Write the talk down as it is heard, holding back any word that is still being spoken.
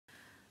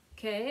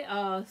Okay,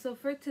 so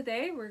for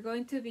today, we're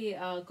going to be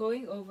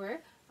going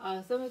over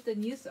some of the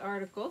news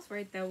articles,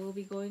 right, that will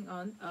be going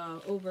on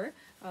over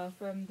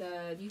from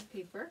the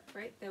newspaper,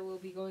 right, that we'll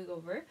be going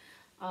over.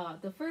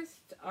 The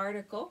first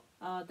article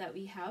that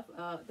we have,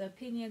 the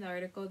opinion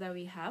article that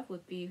we have,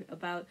 would be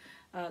about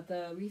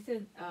the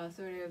recent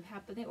sort of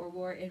happening or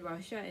war in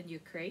Russia and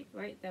Ukraine,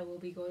 right, that we'll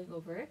be going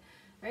over.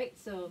 Right,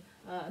 so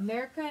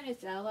America and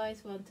its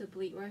allies want to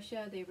bleed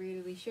Russia. They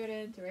really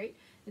shouldn't, right?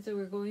 And so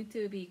we're going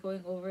to be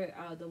going over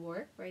the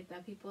war, right,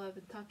 that people have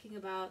been talking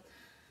about.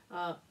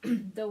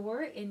 The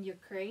war in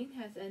Ukraine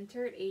has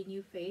entered a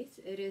new phase.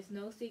 It is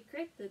no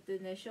secret that the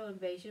initial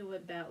invasion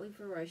went badly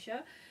for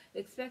Russia.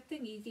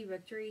 Expecting easy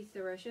victories,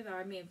 the Russian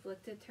army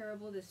inflicted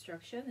terrible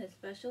destruction,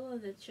 especially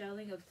in the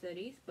shelling of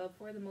cities, but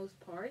for the most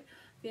part,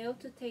 failed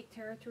to take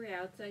territory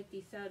outside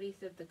the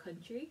southeast of the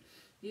country.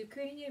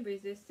 Ukrainian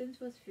resistance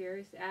was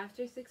fierce.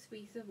 After 6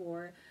 weeks of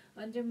war,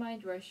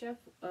 undermined Russian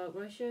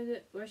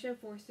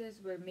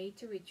forces were made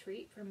to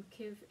retreat from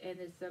Kiev and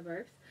its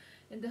suburbs.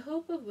 In the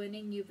hope of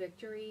winning new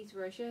victories,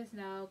 Russia has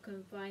now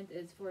confined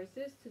its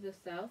forces to the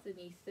south and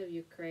east of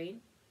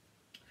Ukraine.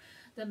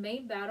 The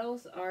main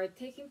battles are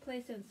taking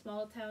place in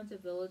small towns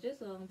and villages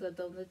along the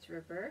Donets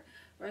River.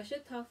 Russia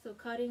talks of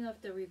cutting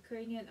off the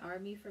Ukrainian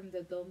army from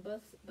the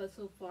Donbas, but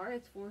so far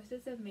its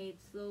forces have made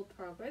slow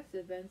progress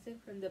advancing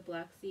from the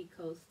Black Sea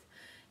coast.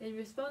 In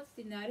response,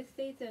 the United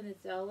States and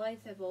its allies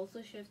have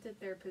also shifted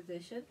their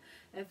position.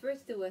 At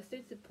first, the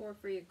Western support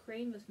for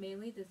Ukraine was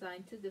mainly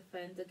designed to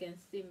defend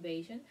against the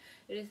invasion.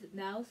 It is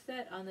now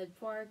set on a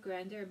far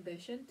grander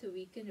ambition to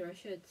weaken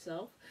Russia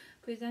itself.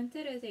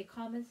 Presented as a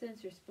common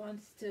sense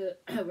response to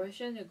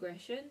Russian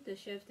aggression, the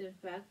shift in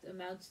fact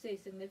amounts to a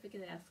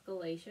significant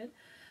escalation.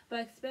 By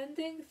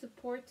expending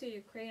support to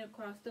Ukraine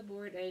across the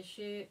board and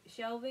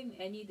shelving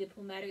any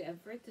diplomatic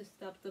effort to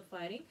stop the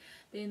fighting,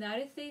 the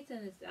United States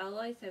and its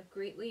allies have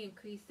greatly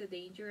increased the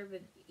danger of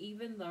an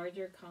even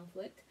larger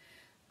conflict.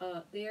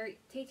 They are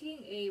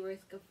taking a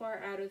risk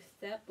far out of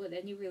step with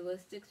any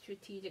realistic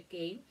strategic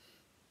gain.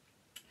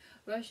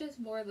 Russia's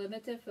more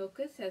limited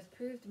focus has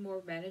proved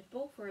more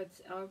manageable for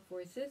its armed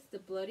forces. The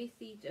bloody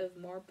siege of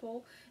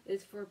Mariupol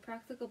is for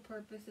practical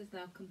purposes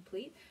now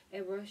complete,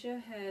 and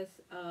Russia has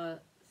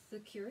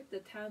secured the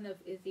town of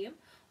Izium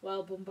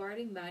while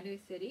bombarding minor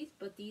cities,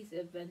 but these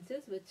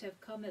advances, which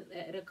have come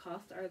at a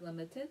cost, are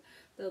limited.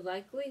 The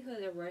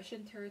likelihood of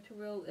Russian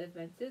territorial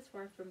advances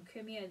far from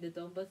Crimea and the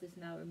Donbas is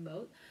now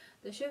remote.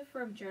 The shift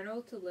from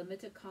general to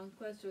limited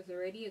conquest was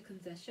already a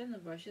concession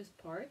on Russia's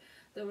part.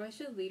 The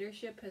Russian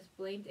leadership has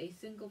blamed a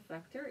single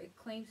factor. It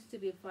claims to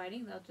be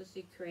fighting not just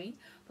Ukraine,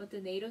 but the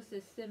NATO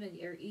system in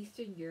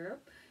Eastern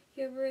Europe.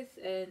 Hubris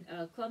and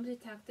clumsy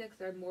tactics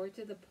are more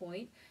to the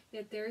point,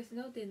 yet there is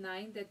no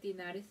denying that the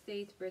United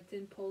States,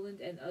 Britain, Poland,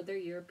 and other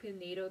European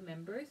NATO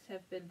members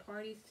have been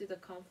parties to the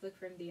conflict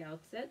from the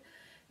outset.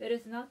 It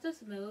is not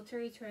just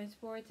military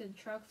transports and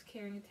trucks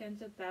carrying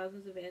tens of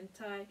thousands of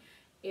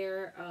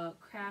anti-air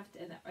craft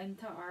and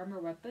anti-armor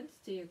weapons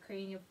to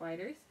Ukrainian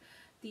fighters.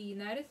 The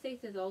United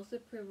States has also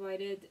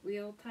provided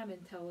real-time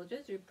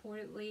intelligence,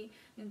 reportedly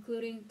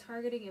including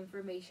targeting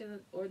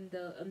information on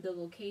the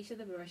location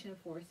of Russian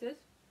forces.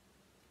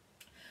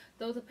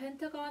 Though the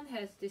Pentagon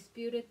has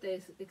disputed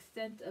the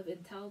extent of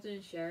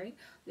intelligence sharing,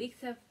 leaks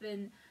have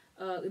been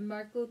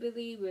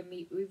remarkably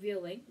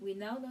revealing. We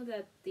now know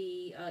that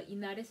the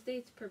United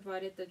States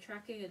provided the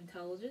tracking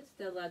intelligence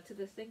that led to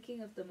the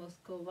sinking of the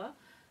Moskva,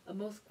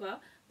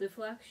 the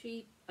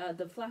flagship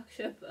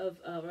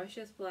of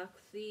Russia's Black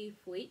Sea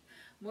Fleet.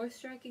 More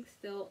striking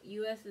still,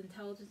 U.S.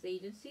 intelligence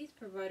agencies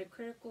provided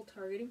critical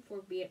targeting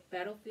for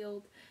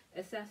battlefield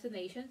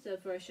assassinations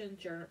of Russian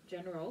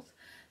generals.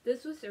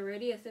 This was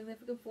already a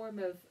significant form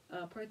of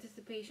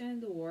participation in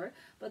the war,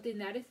 but the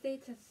United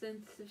States has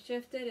since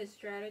shifted its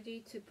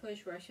strategy to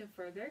push Russia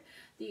further.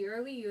 The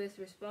early U.S.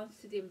 response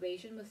to the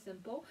invasion was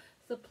simple: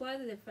 supply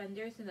the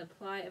defenders and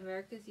apply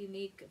America's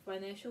unique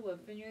financial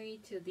weaponry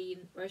to the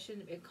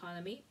Russian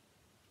economy.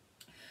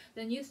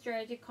 The new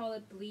strategy, called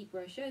it Bleed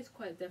Russia, is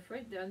quite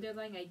different. The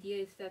underlying idea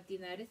is that the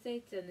United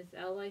States and its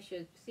allies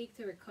should seek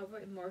to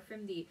recover more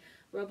from the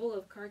rubble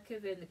of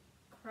Kharkiv and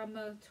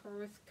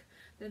Kramatorsk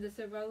than the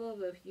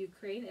survival of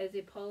Ukraine as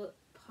a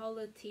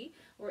polity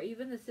or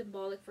even the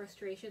symbolic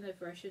frustration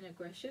of Russian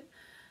aggression.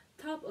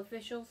 Top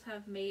officials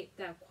have made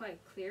that quite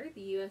clear.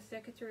 The U.S.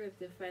 Secretary of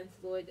Defense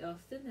Lloyd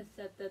Austin has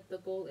said that the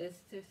goal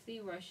is to see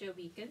Russia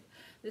weakened.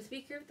 The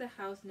Speaker of the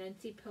House,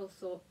 Nancy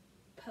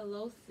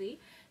Pelosi,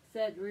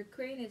 said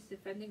Ukraine is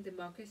defending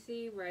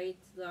democracy,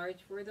 rights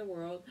large for the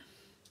world.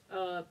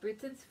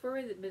 Britain's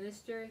Foreign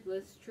Minister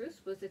Liz Truss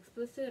was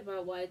explicit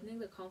about widening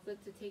the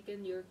conflict to take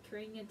in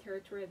Ukrainian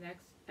territory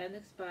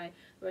annexed by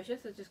Russia,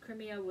 such as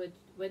Crimea,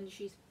 when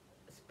she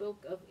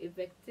spoke of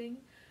evicting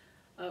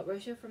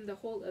Russia from the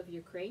whole of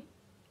Ukraine.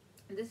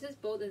 This is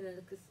both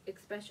an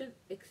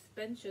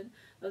expansion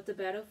of the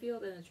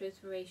battlefield and a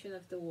transformation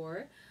of the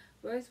war.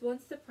 Whereas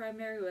once the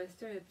primary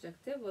Western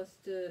objective was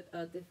to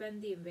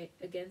defend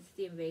against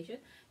the invasion,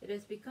 it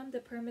has become the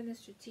permanent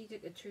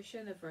strategic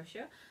attrition of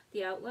Russia.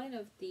 The outline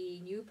of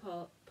the new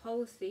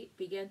policy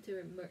began to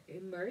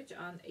emerge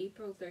on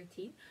April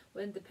 13,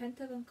 when the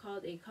Pentagon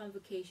called a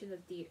convocation of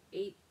the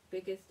 8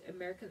 biggest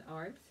American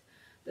arms.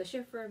 The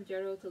shift from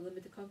general to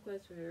limited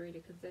conquest was already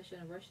a concession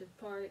on Russia's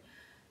part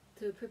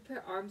to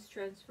prepare arms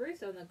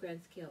transfers on a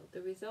grand scale.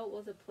 The result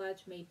was a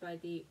pledge made by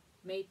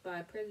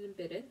President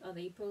Biden on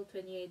April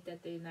 28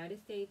 that the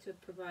United States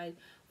would provide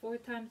 4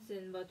 times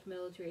as much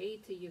military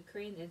aid to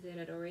Ukraine as it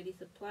had already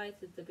supplied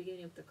since the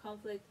beginning of the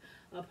conflict,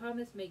 a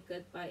promise made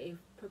good by a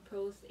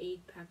proposed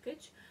aid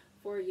package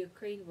for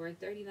Ukraine worth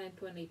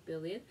 39.8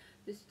 billion.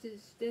 This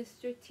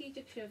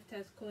strategic shift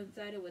has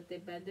coincided with the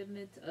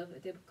abandonment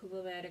of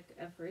diplomatic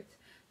efforts.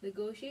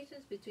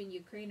 Negotiations between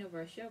Ukraine and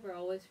Russia were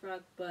always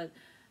fraught but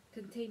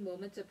contain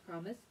moments of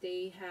promise.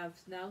 They have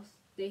now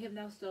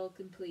stalled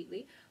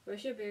completely.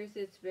 Russia bears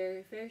its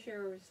very fair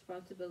share of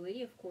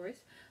responsibility, of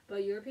course,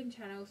 but European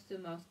channels to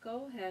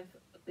Moscow have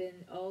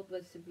been all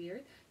but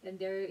severed, and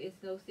there is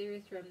no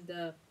serious from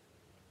the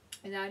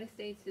United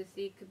States to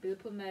seek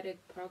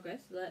diplomatic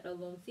progress, let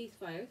alone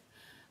ceasefires.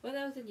 When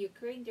I was in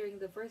Ukraine during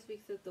the first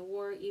weeks of the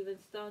war, even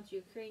staunch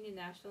Ukrainian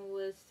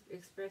nationalists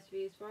expressed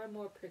views far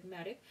more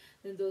pragmatic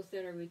than those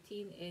that are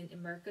routine in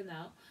America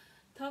now.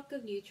 Talk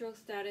of neutral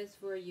status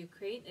for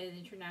Ukraine and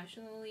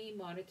internationally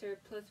monitored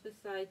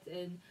plebiscites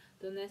in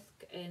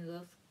Donetsk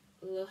and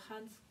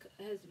Luhansk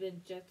has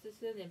been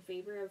jettisoned in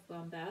favor of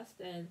bombast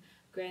and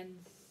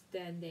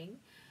grandstanding.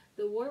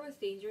 The war was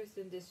dangerous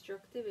and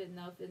destructive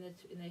enough in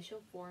its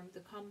initial form. The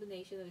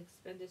combination of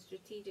expended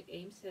strategic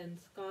aims and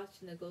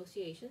Scotch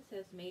negotiations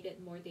has made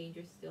it more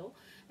dangerous still.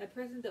 At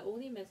present, the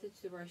only message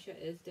to Russia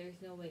is there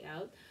is no way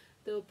out.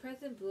 Though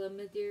President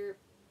Vladimir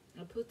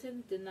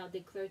Putin did not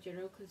declare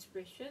general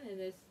conscription in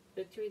his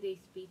Victory Day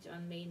speech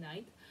on May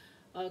 9th.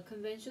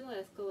 Conventional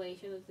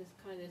escalation of this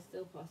kind is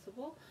still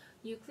possible.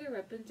 Nuclear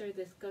weapons are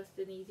discussed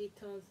in easy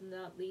tones,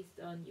 not least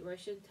on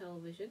Russian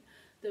television.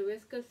 The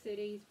risk of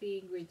cities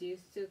being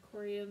reduced to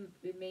corium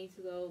remains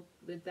low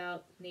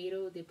without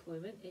NATO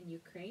deployment in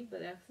Ukraine,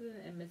 but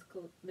accident and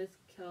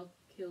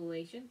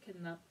miscalculation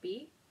cannot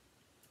be.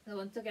 So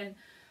once again,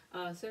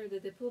 sort of the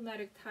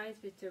diplomatic ties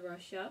between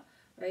Russia,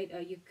 right,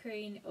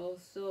 Ukraine,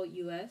 also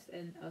U.S.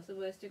 and some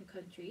Western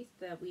countries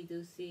that we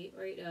do see,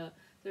 right,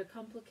 there are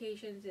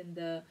complications in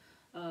the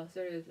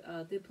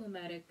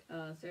diplomatic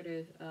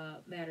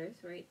matters,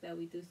 right, that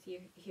we do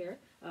see here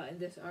in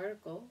this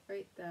article,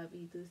 right, that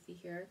we do see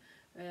here.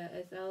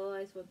 As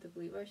allies want to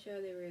bleed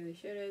Russia, they really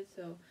shouldn't.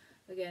 So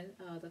again,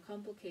 the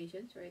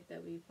complications, right,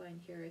 that we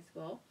find here as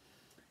well.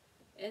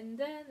 And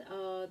then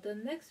the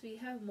next we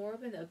have more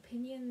of an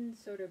opinion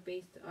sort of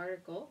based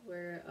article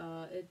where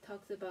it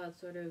talks about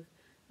sort of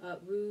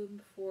room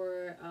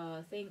for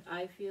saying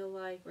I feel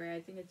like, where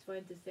I think it's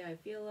fine to say I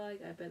feel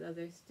like, I bet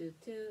others do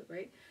too,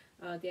 right?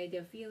 The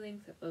idea of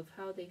feelings, of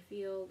how they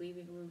feel,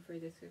 leaving room for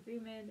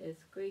disagreement,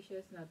 is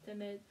gracious, not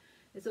timid.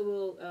 And so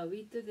we'll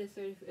read through this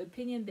sort of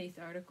opinion based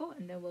article,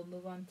 and then we'll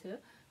move on to,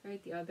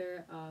 right, the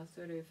other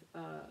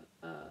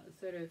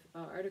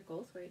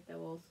articles, right, that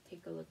we'll also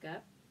take a look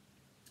at.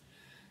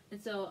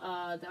 And so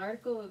the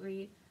article will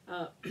read,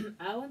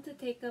 I want to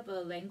take up a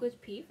language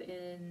peeve,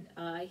 and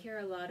I hear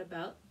a lot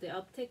about the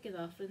uptick in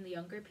often the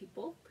younger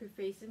people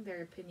prefacing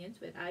their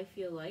opinions with I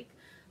feel like.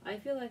 I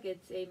feel like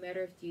it's a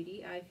matter of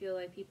duty. I feel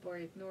like people are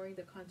ignoring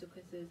the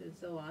consequences and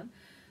so on.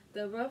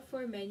 The rub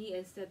for many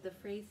is that the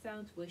phrase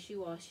sounds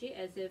wishy-washy,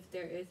 as if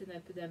there is an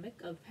epidemic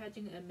of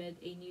hedging amid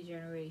a new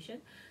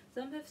generation.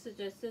 Some have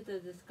suggested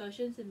that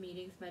discussions and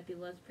meetings might be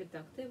less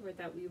productive, or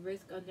that we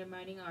risk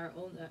undermining our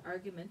own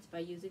arguments by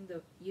using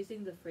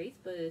the phrase,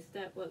 but is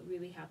that what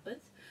really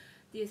happens?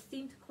 The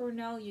esteemed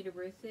Cornell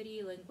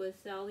University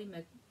linguist Sally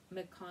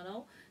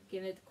McConnell,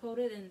 again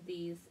quoted in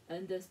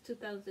this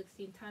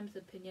 2016 Times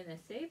Opinion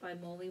essay by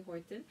Molly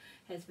Horton,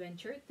 has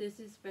ventured, this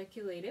is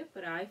speculative,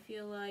 but I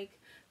feel like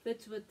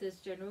fits with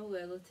this general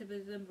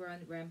relativism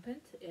run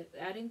rampant,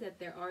 adding that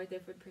there are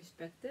different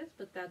perspectives,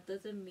 but that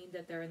doesn't mean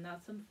that there are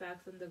not some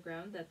facts on the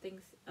ground that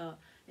things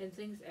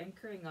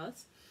anchoring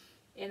us.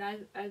 And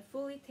I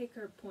fully take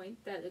her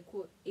point that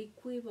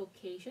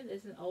equivocation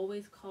isn't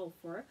always called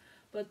for,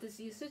 but this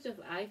usage of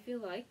I feel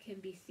like can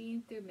be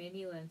seen through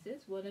many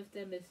lenses. One of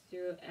them is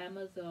through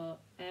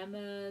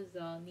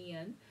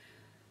Amazonian.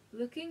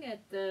 Looking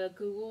at the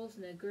Google's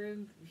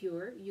Nagrim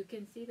viewer, you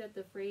can see that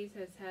the phrase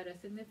has had a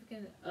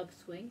significant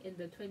upswing in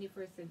the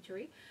 21st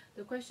century.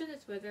 The question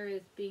is whether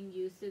it's being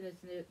used in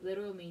its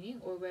literal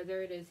meaning, or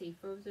whether it is a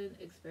frozen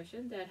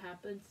expression that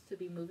happens to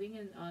be moving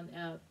on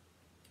a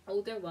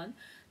older one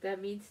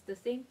that means the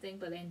same thing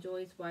but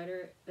enjoys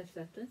wider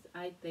acceptance,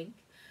 I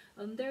think.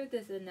 Under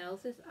this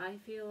analysis, I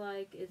feel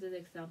like is an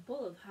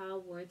example of how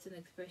words and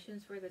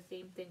expressions for the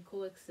same thing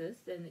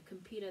coexist and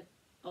compete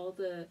all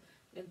the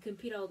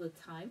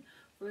time.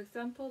 For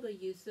example, the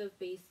use of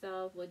based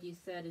off what you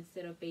said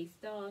instead of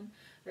based on,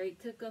 right,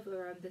 took up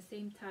around the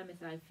same time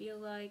as I feel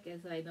like,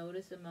 as I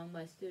noticed among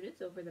my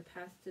students over the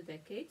past 2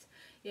 decades.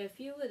 Yet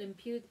few would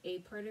impute a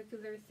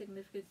particular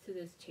significance to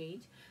this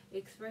change.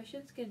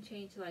 Expressions can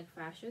change like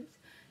fashions.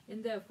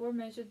 In the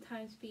aforementioned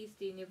Times piece,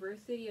 the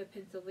University of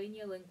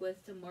Pennsylvania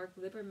linguist Mark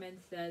Lieberman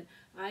said,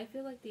 I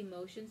feel like the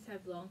emotions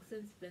have long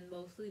since been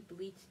mostly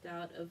bleached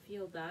out of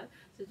feel that,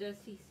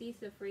 suggests he sees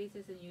the phrase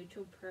as a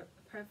neutral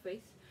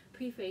preface,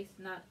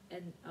 not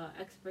an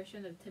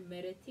expression of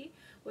timidity.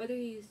 Whether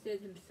he used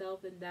it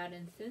himself in that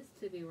instance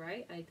to be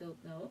right, I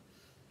don't know.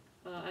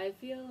 I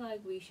feel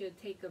like we should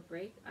take a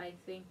break. I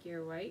think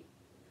you're right.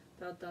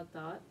 Dot dot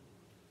dot.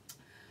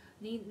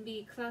 Need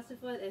be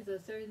classified as a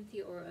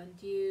certainty or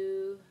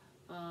undue.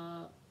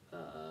 Uh,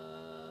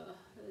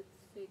 let's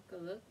take a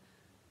look.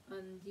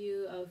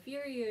 Undue. A few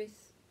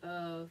years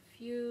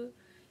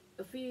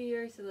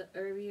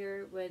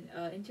earlier, when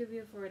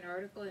interviewed for an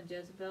article in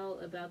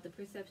Jezebel about the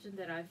perception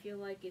that I feel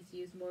like is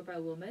used more by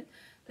women,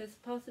 thus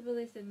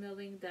possibly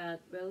signaling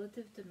that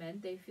relative to men,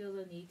 they feel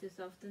the need to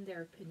soften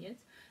their opinions.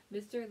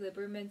 Mr.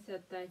 Lieberman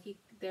said that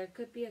there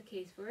could be a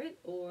case for it,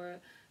 or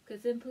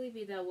could simply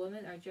be that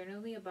women are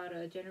generally about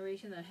a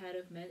generation ahead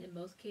of men in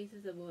most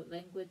cases of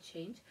language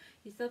change.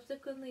 He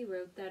subsequently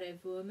wrote that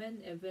if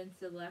women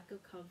evince a lack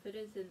of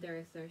confidence in their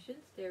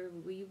assertions,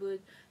 we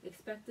would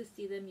expect to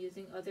see them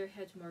using other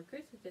hedge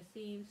markers such as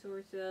seem,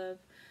 sort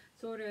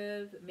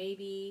of,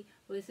 maybe,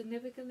 with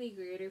significantly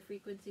greater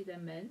frequency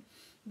than men.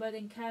 But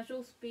in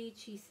casual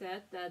speech, he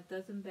said that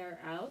doesn't bear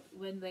out.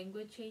 When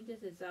language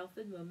changes, it's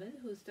often women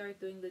who start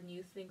doing the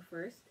new thing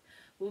first.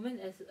 Women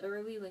as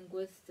early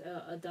linguist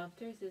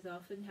adopters is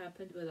often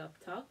happened with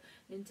uptalk,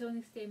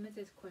 intoning statements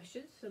as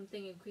questions,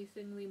 something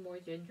increasingly more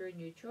gender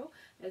neutral,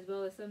 as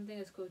well as something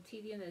as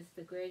quotidian as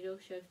the gradual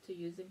shift to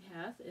using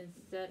has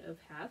instead of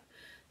have.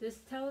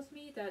 This tells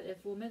me that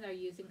if women are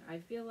using I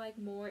feel like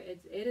more,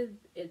 it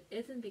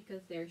isn't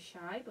because they're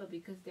shy, but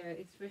because their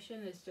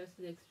expression is just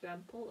an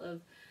example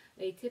of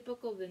a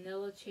typical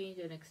vanilla change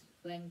in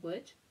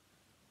language.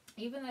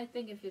 Even I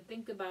think if you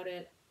think about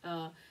it,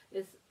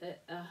 is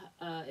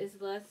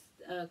is less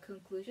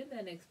conclusion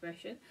than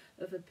expression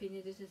of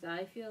opinion, just as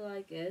I feel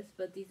like is.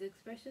 But these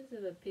expressions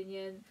of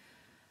opinion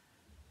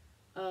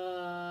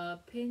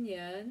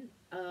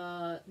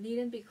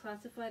needn't be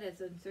classified as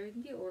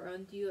uncertainty or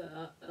undue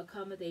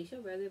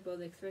accommodation. Rather,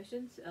 both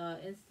expressions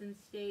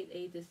instantiate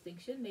a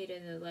distinction made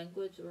in a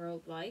language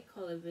worldwide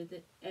called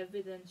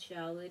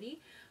evidentiality.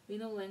 We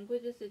know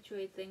languages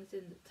situate things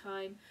in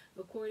time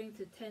according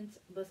to tense,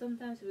 but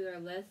sometimes we are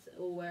less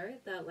aware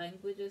that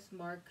languages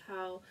mark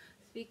how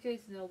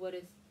speakers know what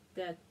is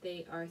that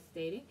they are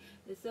stating.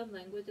 In some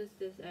languages,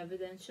 this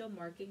evidential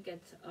marking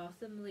gets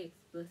awesomely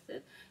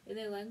explicit. In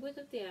a language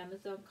of the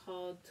Amazon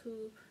called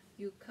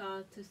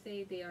Yuka, to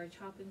say they are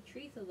chopping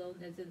trees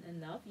alone isn't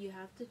enough. You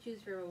have to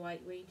choose from a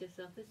wide range of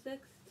suffixes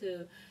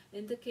to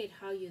indicate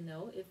how you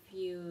know. If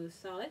you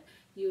saw it,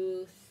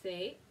 you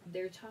say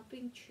they're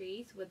chopping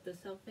trees with the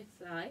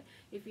suffix I.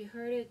 If you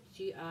heard it,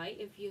 gi.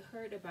 If you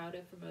heard about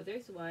it from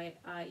others,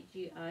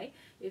 yigi.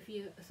 If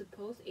you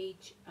suppose,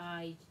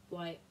 hiyi.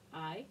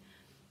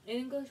 In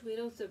English, we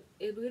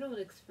don't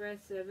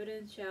express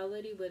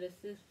evidentiality with a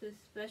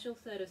special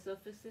set of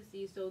suffixes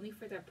used only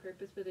for that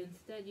purpose, but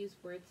instead use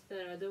words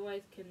that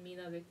otherwise can mean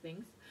other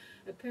things.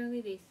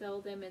 Apparently, they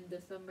sell them in the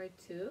summer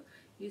too.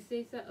 You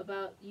say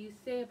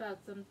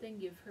about something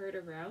you've heard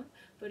around,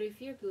 but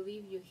if you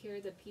believe you hear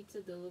the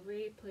pizza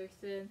delivery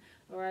person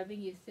arriving,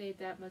 you say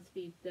that must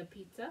be the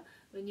pizza.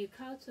 When you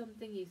couch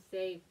something, you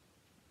say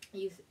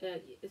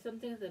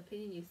something as an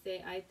opinion, you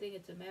say I think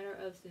it's a matter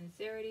of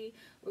sincerity,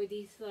 or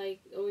these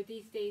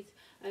days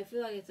I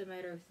feel like it's a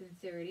matter of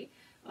sincerity.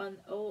 On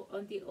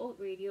the old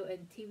radio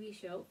and TV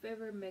show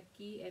Faber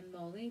McGee and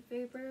Molly,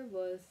 Faber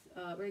was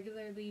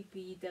regularly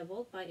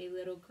bedeviled by a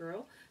little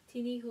girl,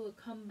 Teeny, who would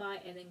come by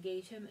and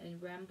engage him in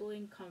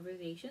rambling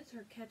conversations.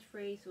 Her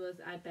catchphrase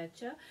was I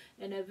betcha,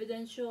 an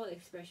evidential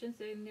expression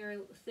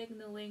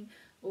signaling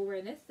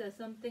awareness that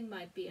something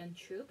might be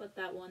untrue, but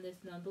that one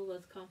is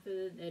nonetheless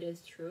confident it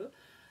is true,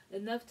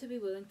 enough to be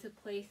willing to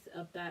place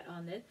a bet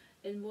on it.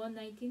 In one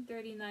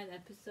 1939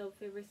 episode,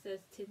 Faber says,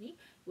 Tinny,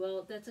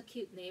 well, that's a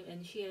cute name,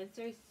 and she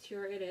answers,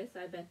 sure it is,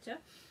 I betcha.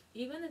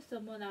 Even if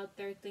someone out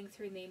there thinks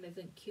her name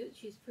isn't cute,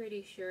 she's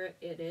pretty sure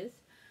it is.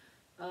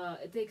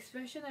 The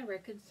expression I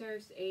reckon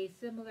serves a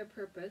similar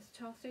purpose.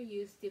 Chaucer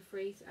used the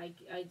phrase I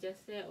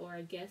just said or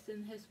I guess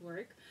in his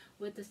work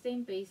with the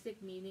same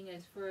basic meaning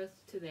as for us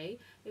today.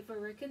 If I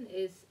reckon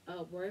is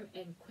warm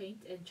and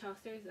quaint and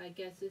Chaucer's I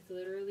guess is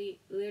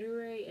literally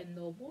literary and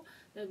noble,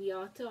 then we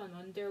ought to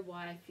wonder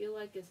why I feel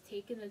like it's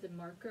taken as a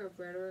marker of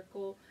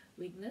rhetorical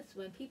weakness.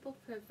 When people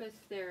preface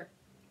their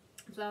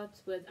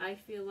thoughts with I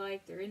feel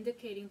like, they're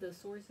indicating the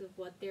source of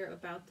what they're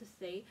about to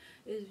say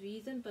is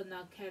reason but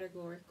not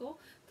categorical.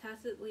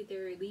 Tacitly,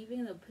 they're leaving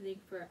an opening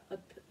for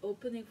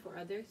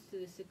others to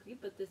disagree,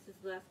 but this is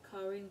less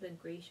cowering than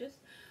gracious.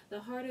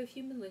 The heart of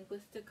human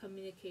linguistic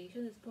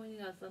communication is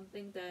pointing out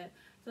something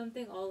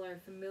all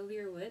are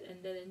familiar with,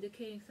 and then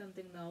indicating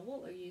something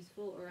novel or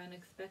useful or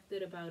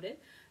unexpected about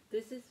it.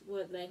 This is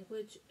what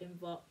language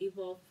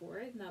evolved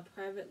for, not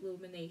private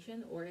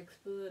illumination or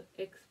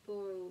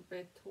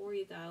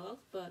exploratory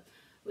dialogues, but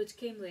which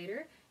came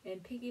later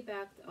and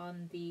piggybacked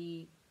on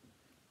the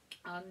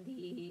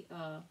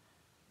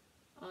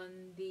on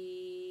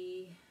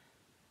the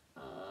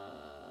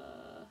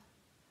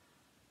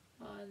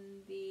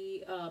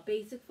uh,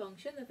 basic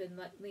function of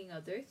enlightening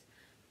others.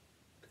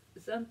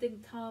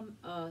 Something Tom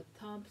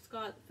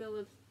Scott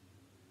Phillips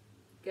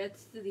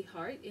gets to the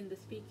heart in the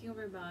speaking of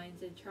our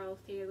minds, and Charles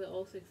Taylor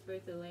also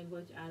expressed the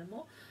language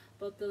animal.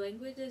 But the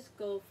languages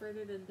go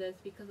further than this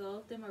because all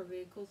of them are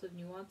vehicles of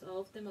nuance.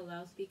 All of them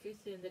allow speakers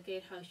to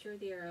indicate how sure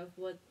they are of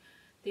what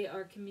they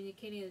are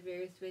communicating in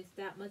various ways.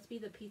 That must be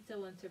the pizza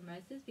one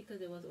surmises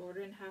because it was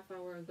ordered a half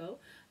hour ago.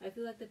 I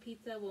feel like the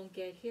pizza won't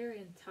get here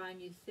in time,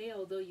 you say,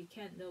 although you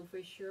can't know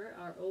for sure,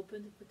 are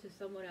open to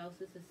someone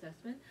else's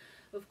assessment.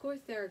 Of course,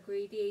 there are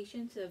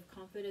gradations of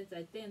confidence.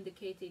 I think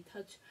indicates a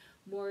touch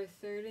more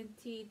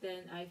certainty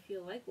than I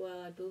feel like.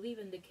 Well, I believe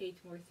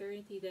indicates more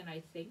certainty than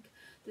I think.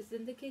 This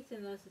indicates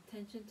in less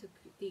attention to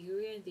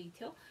degree and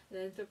detail. An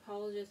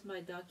anthropologist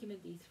might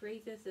document these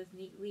phrases as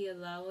neatly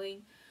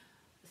allowing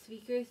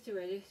speakers to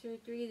register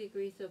 3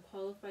 degrees of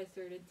qualified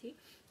certainty.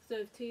 So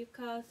if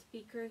Tuka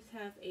speakers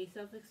have a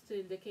suffix to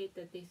indicate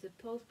that they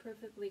suppose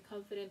perfectly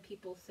confident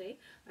people say,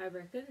 I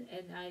reckon,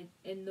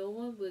 and no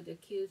one would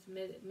accuse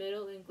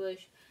Middle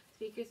English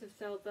speakers of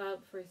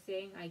self-doubt for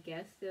saying I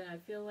guess, then I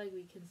feel like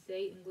we can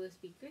say English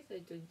speakers are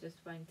doing just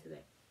fine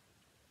today.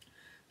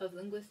 Of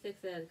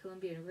linguistics at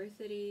Columbia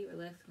University or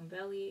Lexicon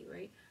Valley,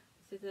 right?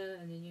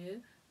 CISA and the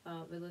new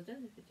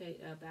religion,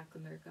 back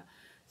America.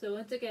 So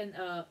once again,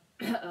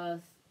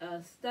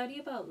 a study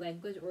about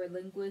language or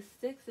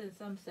linguistics in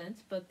some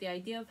sense, but the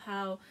idea of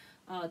how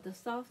the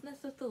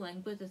softness of the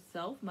language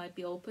itself might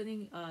be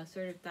opening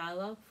sort of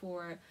dialogue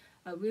for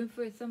room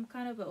for some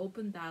kind of an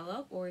open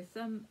dialogue or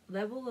some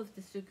level of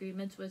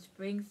disagreements, which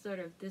brings sort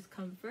of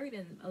discomfort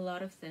in a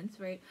lot of sense,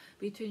 right?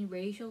 Between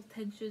racial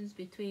tensions,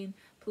 between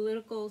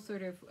political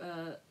sort of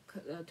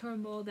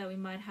turmoil that we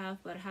might have,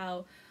 but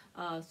how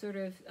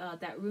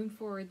that room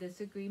for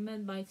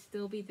disagreement might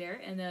still be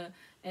there,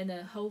 and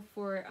a hope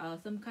for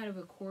some kind of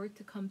accord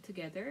to come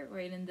together,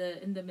 right, in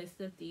the midst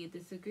of the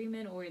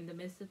disagreement or in the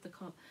midst of the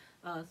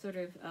sort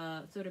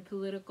of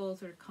political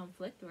sort of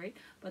conflict, right?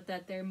 But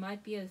that there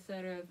might be a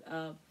sort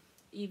of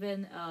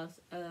even a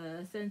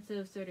sense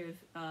of sort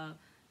of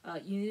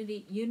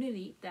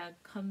unity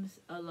that comes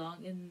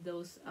along in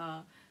those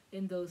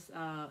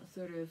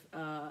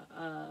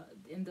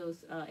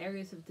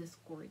areas of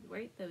discord,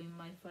 right? That we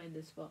might find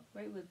as well,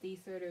 right? With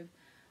these sort of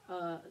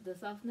the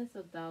softness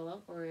of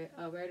dialogue or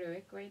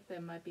rhetoric, right?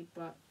 That might be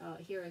brought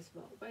here as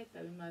well, right?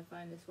 That we might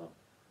find as well.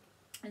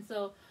 And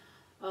so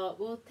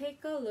we'll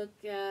take a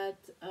look at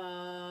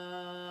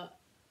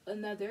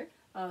another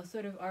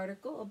sort of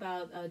article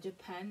about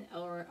Japan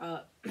or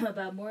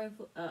about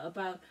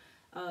about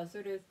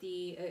sort of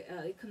the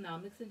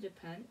economics in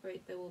Japan,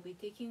 right? That we'll be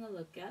taking a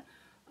look at.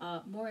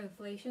 More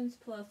inflations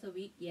plus a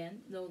weak yen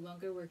no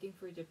longer working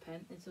for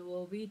Japan. And so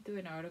we'll read through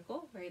an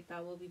article, right,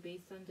 that will be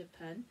based on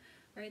Japan,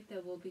 right,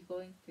 that we'll be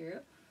going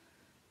through.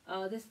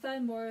 This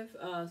time more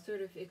of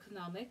sort of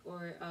economic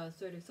or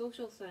sort of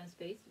social science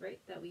based, right,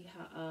 that we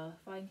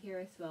find here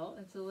as well.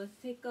 And so let's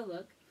take a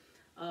look.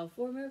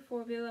 Former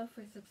formula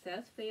for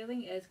success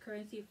failing as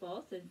currency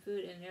falls and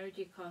food and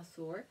energy costs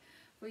soar.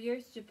 For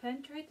years,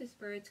 Japan tried to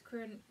spur its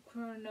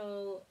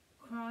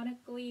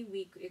chronically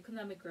weak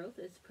economic growth.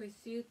 Its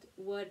pursued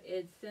what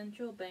its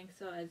central bank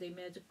saw as a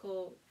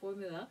magical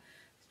formula,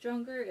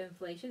 stronger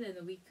inflation and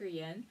a weaker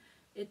yen.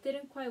 It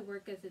didn't quite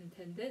work as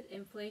intended.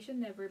 Inflation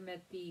never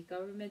met the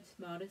government's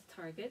modest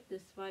target,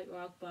 despite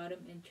rock bottom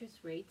interest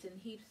rates and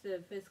heaps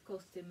of fiscal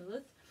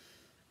stimulus.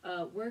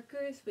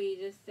 Workers'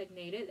 wages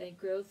stagnated and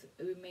growth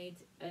remained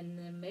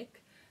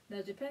anemic.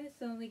 Now Japan is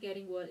suddenly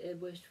getting what it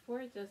wished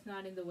for, just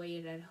not in the way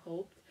it had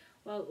hoped.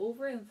 While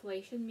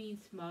overinflation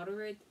means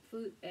moderate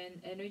food and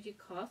energy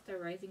costs are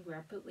rising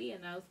rapidly,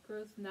 an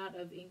outgrowth not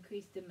of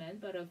increased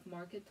demand but of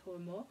market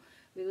turmoil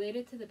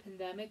related to the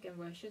pandemic and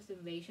Russia's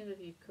invasion of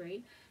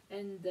Ukraine,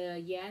 and the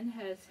yen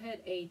has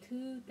hit a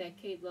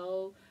 2-decade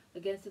low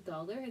against the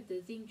dollar. A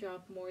dizzying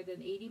drop more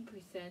than 18%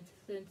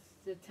 since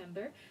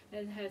September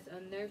and has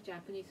unnerved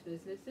Japanese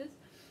businesses.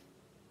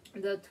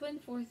 The twin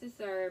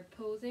forces are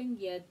posing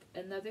yet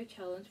another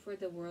challenge for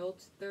the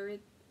world's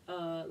third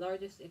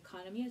largest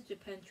economy as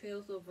Japan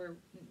trails over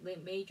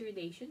major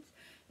nations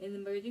in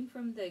emerging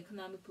from the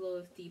economic blow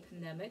of the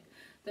pandemic.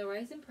 The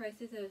rise in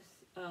prices has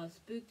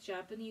spooked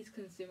Japanese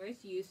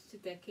consumers used to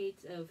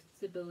decades of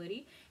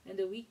stability, and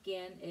the weak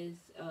yen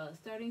is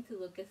starting to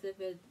look as if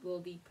it will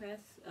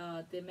depress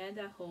demand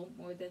at home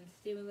more than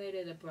stimulate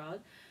it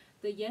abroad.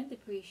 The yen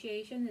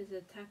depreciation is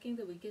attacking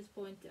the weakest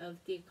point of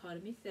the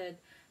economy, said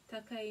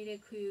Takahide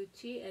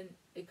Kuyuchi, an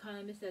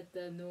economist at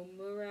the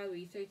Nomura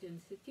Research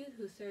Institute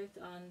who served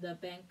on the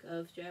Bank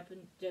of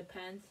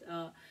Japan's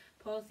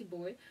policy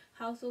board.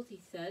 Households,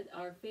 he said,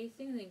 are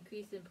facing an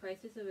increase in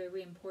prices of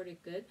every imported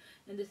good,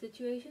 and the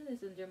situation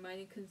is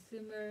undermining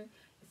consumer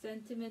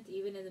sentiment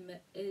even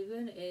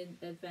in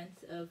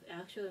advance of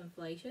actual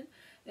inflation.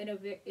 In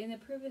a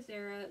previous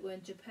era,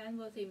 when Japan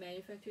was a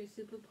manufacturing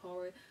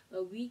superpower,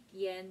 a weak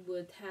yen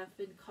would have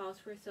been cause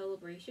for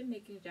celebration,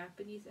 making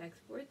Japanese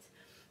exports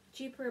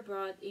cheaper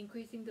abroad,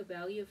 increasing the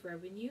value of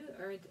revenue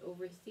earned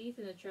overseas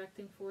and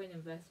attracting foreign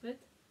investment.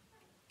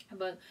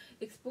 But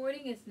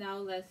exporting is now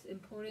less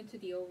important to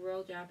the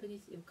overall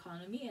Japanese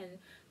economy, and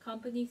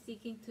companies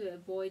seeking to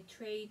avoid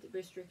trade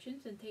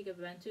restrictions and take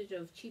advantage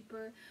of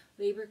cheaper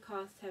labor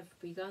costs have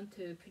begun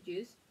to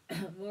produce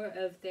more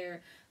of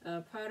their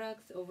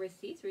products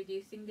overseas,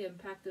 reducing the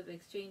impact of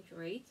exchange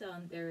rates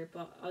on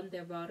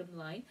their bottom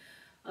line.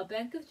 A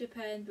Bank of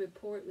Japan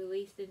report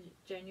released in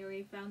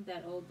January found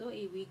that although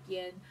a weak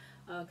yen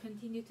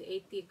continued to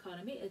aid the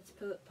economy, its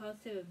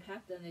positive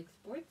impact on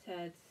exports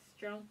had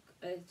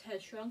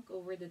shrunk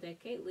over the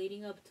decade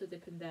leading up to the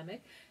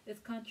pandemic. Its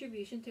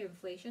contribution to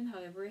inflation,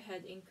 however,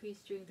 had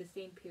increased during the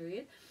same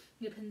period.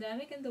 The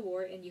pandemic and the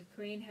war in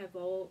Ukraine have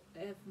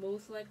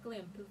most likely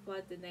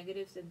amplified the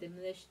negatives and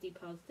diminished the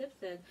positives,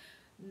 said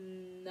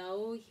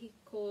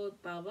Naohiko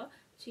Baba,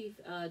 chief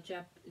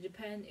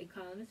Japan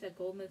economist at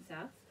Goldman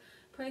Sachs.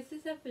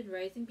 Prices have been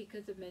rising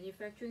because of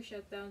manufacturing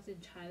shutdowns in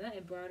China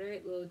and broader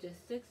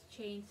logistics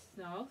chain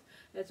snarls,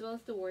 as well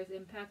as the war's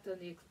impact on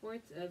the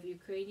exports of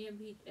Ukrainian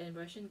wheat and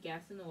Russian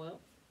gas and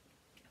oil.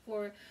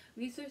 For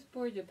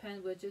resource-poor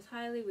Japan, which is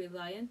highly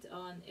reliant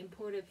on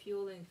imported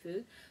fuel and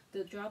food,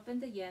 the drop in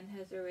the yen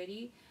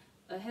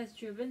has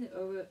driven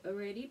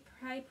already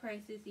high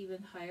prices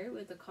even higher,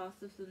 with the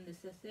cost of some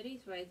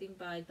necessities rising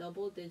by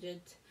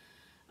double-digit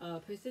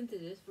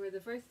percentages. For the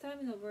first time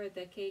in over a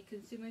decade,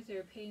 consumers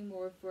are paying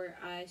more for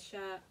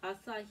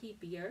Asahi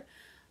beer,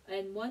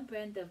 and one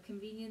brand of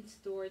convenience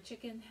store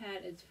chicken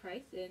had its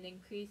price an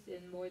increase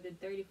in more than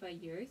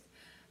 35 years.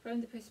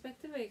 From the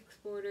perspective of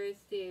exporters,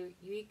 the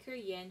weaker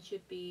yen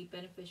should be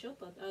beneficial,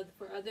 but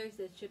for others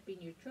it should be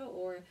neutral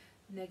or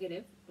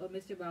negative,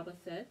 Mr. Baba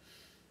said.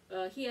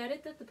 He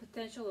added that the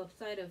potential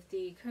upside of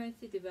the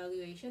currency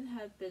devaluation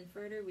had been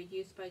further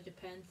reduced by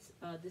Japan's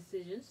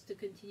decisions to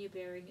continue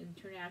bearing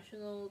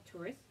international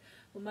tourists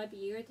who might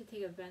be eager to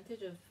take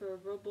advantage of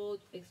favorable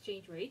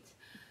exchange rates.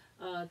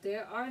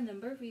 There are a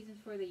number of reasons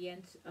for the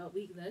yen's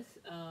weakness.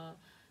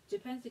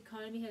 Japan's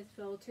economy has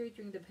faltered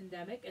during the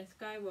pandemic, and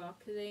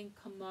skyrocketing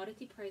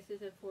commodity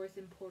prices have forced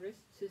importers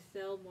to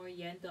sell more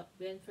yen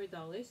for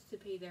dollars to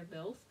pay their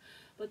bills.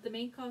 But the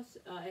main cause,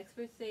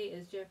 experts say,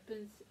 is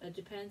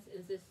Japan's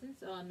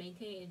insistence on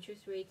maintaining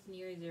interest rates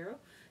near zero,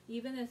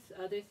 even as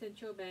other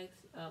central banks,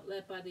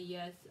 led by the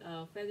U.S.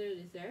 Federal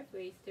Reserve,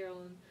 raised their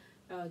own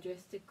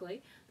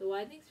drastically. The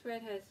widening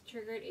spread has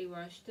triggered a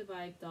rush to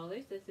buy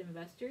dollars as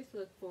investors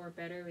look for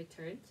better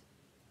returns,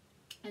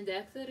 and the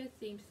exodus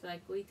seems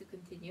likely to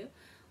continue.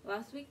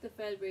 Last week, the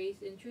Fed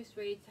raised interest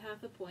rates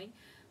half a point,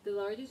 the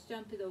largest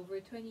jump in over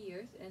 20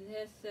 years, and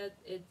has said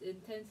it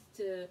intends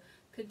to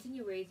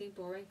continue raising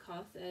borrowing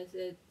costs as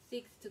it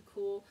seeks to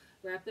cool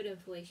rapid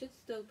inflation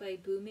stoked by a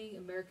booming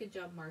American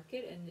job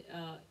market and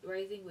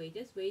rising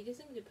wages. Wages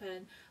in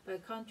Japan, by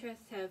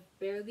contrast, have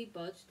barely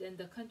budged, and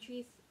the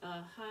country's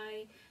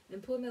high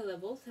employment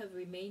levels have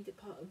remained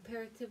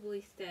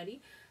comparatively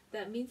steady.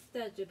 That means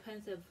that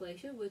Japan's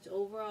inflation, which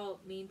overall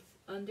means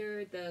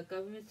under the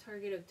government's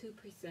target of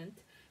 2%,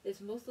 is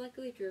most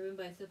likely driven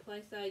by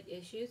supply-side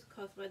issues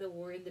caused by the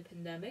war and the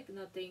pandemic,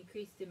 not the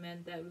increased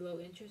demand that low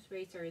interest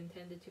rates are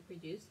intended to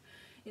produce.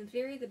 In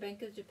theory, the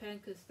Bank of Japan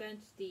could stanch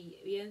the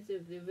yen's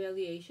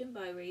devaluation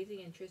by raising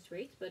interest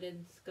rates, but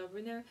its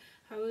governor,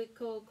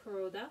 Haruhiko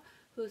Kuroda,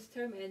 whose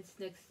term ends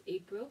next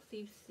April,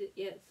 seems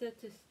yet set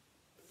to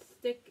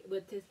stick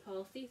with his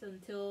policies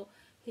until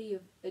he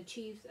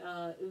achieves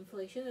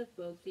inflation of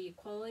both the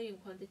quality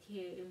and quantity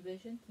he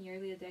envisioned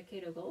nearly a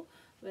decade ago,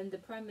 when the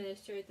Prime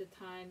Minister at the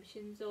time,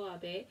 Shinzo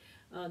Abe,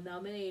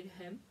 nominated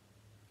him.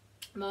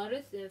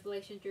 Modest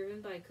inflation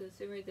driven by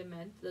consumer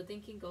demand, the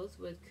thinking goes,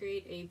 would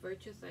create a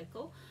virtuous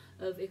cycle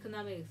of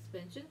economic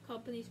expansion.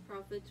 Companies'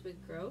 profits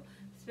would grow,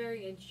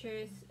 sparing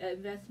interest,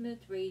 investment,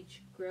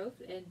 wage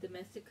growth, and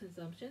domestic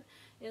consumption.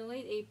 In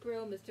late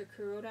April, Mr.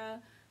 Kuroda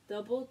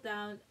doubled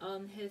down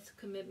on his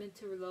commitment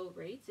to low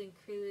rates,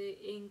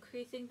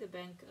 increasing the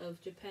Bank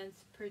of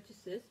Japan's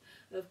purchases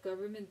of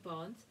government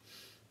bonds.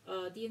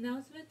 The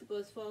announcement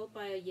was followed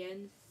by a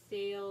yen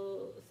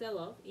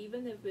sell-off.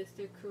 Even if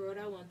Mr.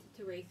 Kuroda wanted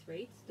to raise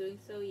rates, doing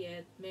so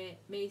yet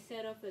may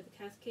set off a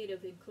cascade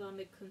of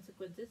economic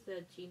consequences,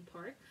 said Gene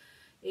Park,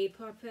 a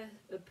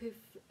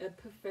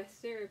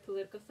professor of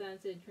political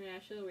science and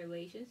international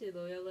relations at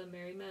Loyola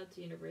Marymount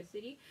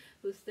University,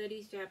 who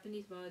studies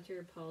Japanese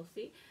monetary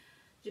policy.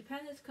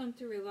 Japan has come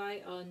to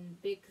rely on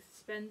big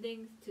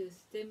spending to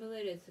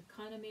stimulate its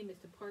economy,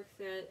 Mr. Park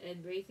said,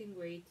 and raising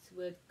rates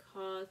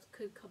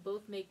could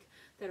both make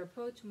that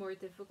approach more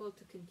difficult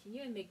to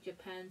continue and make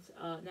Japan's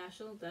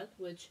national debt,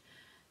 which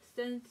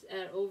stands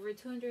at over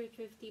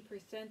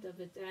 250%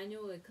 of its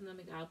annual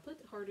economic output,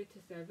 harder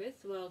to service.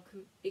 While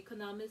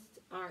economists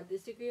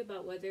disagree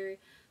about whether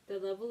the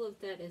level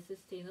of debt is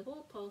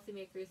sustainable,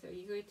 policymakers are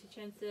eager to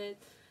chance it.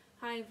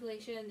 High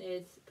inflation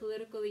is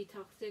politically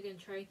toxic, and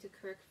trying to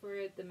correct for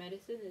it, the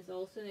medicine, is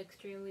also an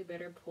extremely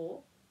bitter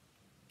pull.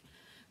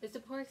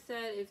 Mr. Park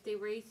said if they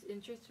raise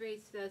interest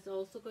rates, that's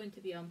also going to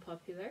be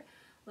unpopular.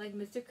 Like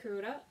Mr.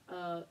 Kuroda,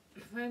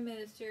 Prime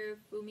Minister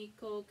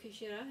Fumiko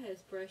Kishida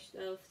has brushed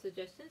off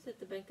suggestions that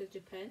the Bank of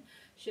Japan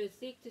should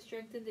seek to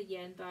strengthen the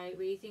yen by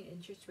raising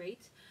interest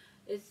rates.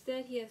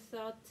 Instead, he has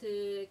sought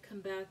to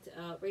combat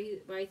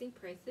rising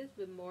prices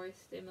with more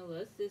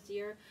stimulus. This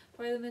year,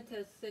 Parliament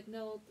has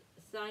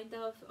signed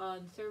off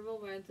on several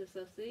rounds of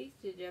subsidies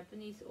to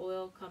Japanese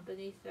oil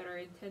companies that are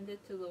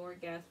intended to lower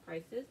gas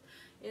prices.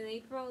 In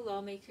April,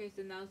 lawmakers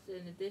announced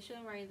an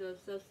additional round of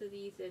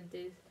subsidies and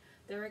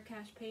direct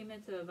cash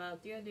payments of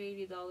about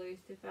 $380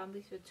 to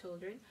families with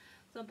children.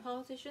 Some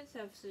politicians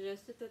have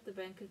suggested that the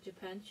Bank of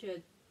Japan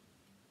should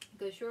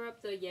shore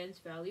up the yen's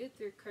value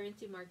through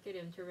currency market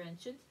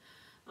interventions,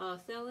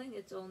 selling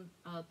its own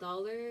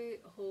dollar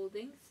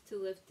holdings to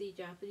lift the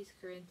Japanese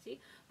currency,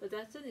 but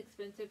that's an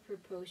expensive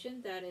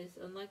proportion that is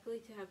unlikely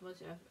to have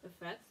much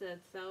effect, said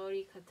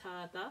Saori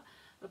Katada,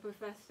 a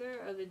professor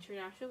of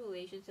international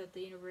relations at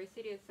the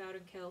University of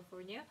Southern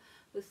California,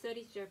 who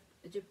studies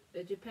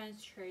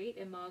Japan's trade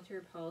and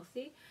monetary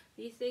policy.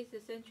 These days, the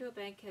central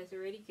bank has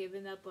already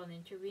given up on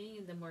intervening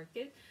in the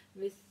market.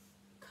 Ms.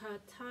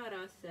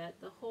 Katara said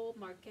the whole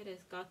market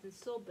has gotten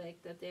so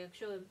big that the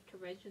actual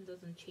intervention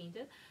doesn't change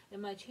it. It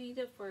might change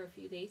it for a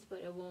few days, but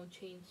it won't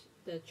change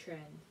the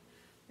trend.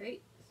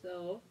 Right?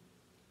 So,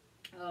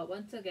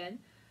 once again,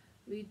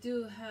 we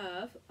do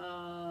have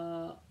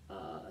the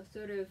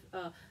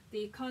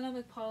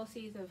economic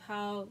policies of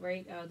how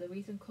the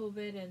recent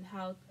COVID and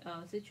how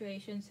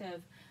situations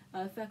have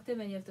affected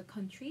many of the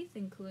countries,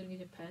 including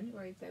Japan,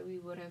 right, that we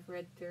would have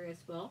read through as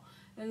well.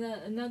 And then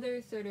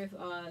another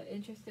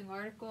interesting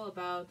article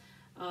about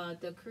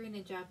the Korean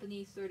and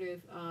Japanese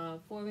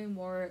forming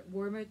more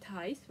warmer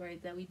ties,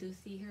 right, that we do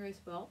see here as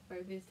well.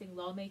 Right, visiting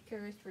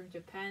lawmakers from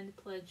Japan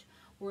pledge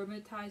warmer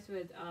ties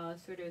with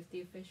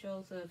the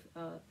officials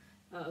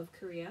of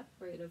Korea,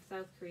 right, of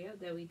South Korea,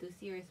 that we do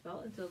see here as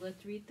well. And so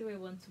let's read through it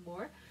once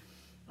more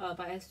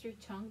by Esther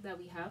Chung that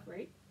we have,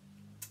 right?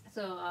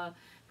 So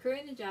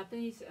Korean and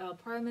Japanese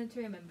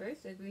parliamentary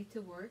members agreed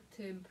to work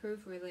to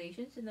improve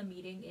relations in a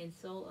meeting in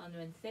Seoul on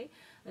Wednesday.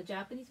 A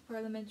Japanese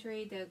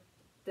parliamentary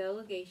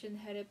delegation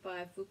headed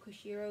by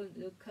Fukushiro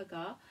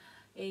Nukaga,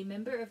 a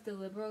member of the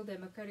Liberal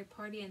Democratic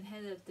Party and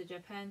head of the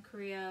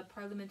Japan-Korea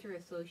Parliamentary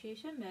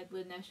Association, met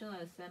with National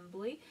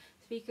Assembly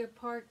Speaker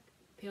Park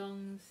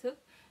Byung-suk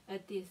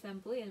at the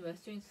assembly in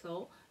western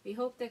Seoul. We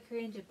hope that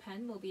Korea and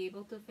Japan will be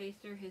able to face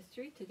their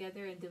history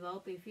together and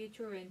develop a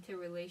future-oriented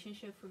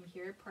relationship from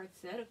here, Park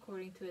said,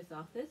 according to his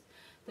office.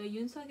 The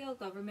Yoon Suk-yeol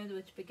government,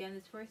 which began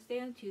its first day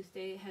on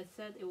Tuesday, has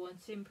said it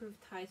wants to improve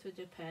ties with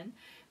Japan.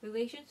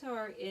 Relations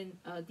are in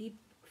deep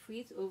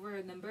freeze over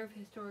a number of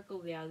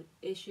historical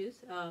issues,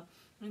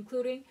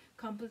 including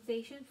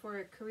compensation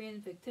for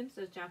Korean victims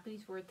of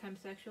Japanese wartime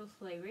sexual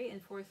slavery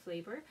and forced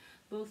labor,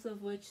 both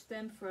of which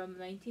stem from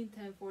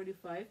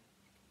 1945,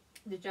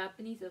 the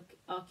Japanese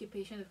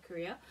occupation of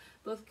Korea.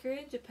 Both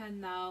Korea and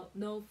Japan now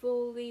know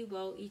fully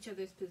well each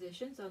other's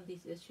positions on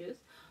these issues.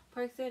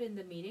 Park said in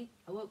the meeting,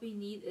 what we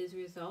need is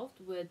resolved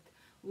with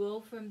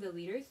will from the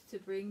leaders to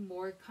bring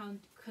more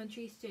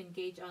countries to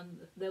engage on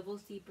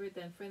levels deeper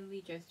than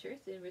friendly gestures.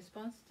 In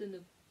response to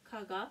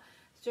Nukaga,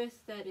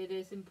 stressed that it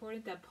is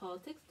important that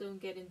politics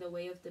don't get in the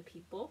way of the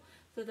people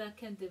so that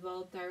can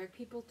develop direct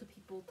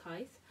people-to-people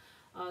ties.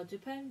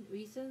 Japan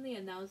recently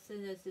announced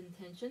its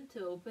intention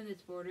to open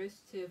its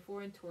borders to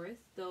foreign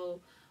tourists,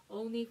 though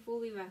only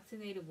fully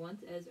vaccinated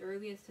ones, as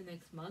early as the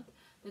next month.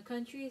 The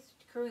country is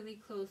currently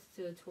closed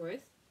to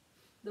tourists.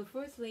 The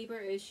forced labor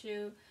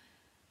issue,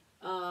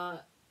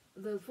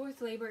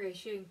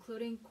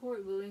 including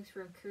court rulings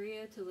from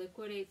Korea to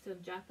liquidate some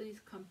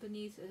Japanese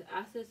companies'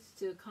 assets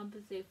to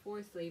compensate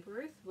forced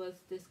laborers,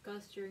 was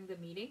discussed during the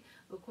meeting,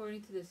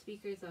 according to the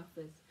Speaker's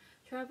office.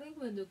 Traveling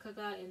with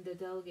Nukaga in the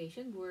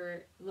delegation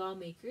were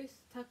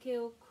lawmakers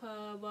Takeo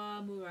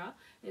Kawamura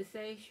and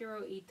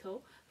Seishiro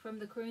Ito. From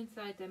the Korean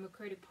side,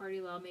 Democratic Party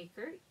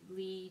lawmaker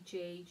Lee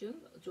Jae-jung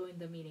joined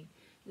the meeting.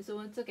 And so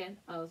once again,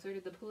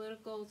 the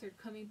politicals are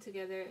coming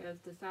together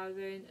of the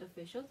southern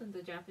officials and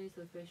the Japanese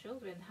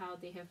officials, and how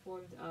they have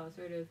formed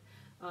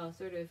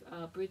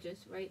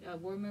bridges, right,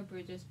 warmer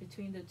bridges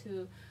between the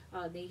two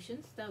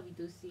nations that we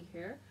do see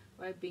here,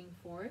 right, being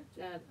formed,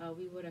 that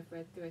we would have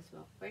read through as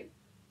well, right.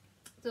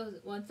 So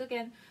once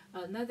again,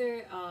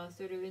 another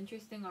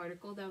interesting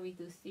article that we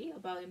do see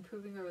about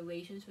improving our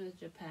relations with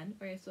Japan,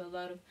 right? So a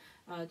lot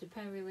of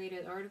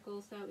Japan-related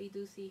articles that we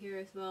do see here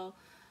as well.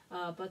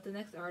 But the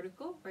next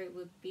article, right,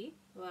 would be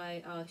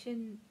by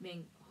Shin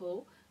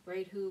Ming-ho,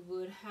 right, who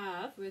would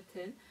have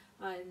written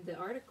in the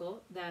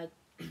article that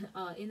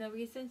in a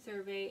recent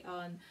survey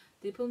on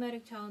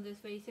diplomatic challenges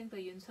facing the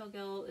Yoon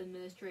Suk-yeol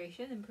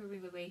administration,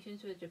 improving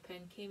relations with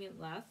Japan came in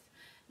last.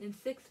 In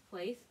sixth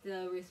place,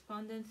 the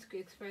respondents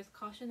expressed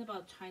caution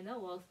about China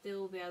while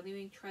still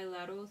valuing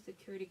trilateral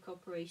security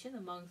cooperation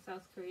among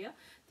South Korea,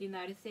 the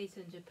United States,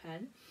 and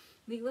Japan.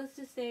 Needless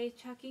to say,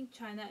 checking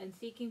China and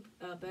seeking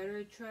a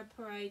better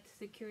tripartite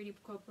security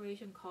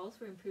cooperation calls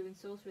for improving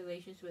Seoul's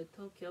relations with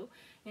Tokyo,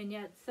 and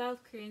yet South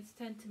Koreans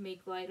tend to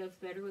make light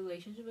of better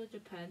relations with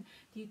Japan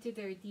due to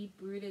their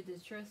deep-rooted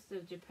distrust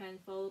of Japan,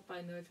 followed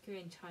by North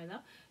Korea and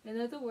China.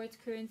 In other words,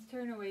 Koreans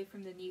turn away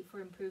from the need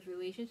for improved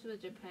relations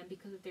with Japan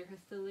because of their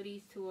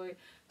hostilities toward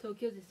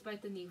Tokyo,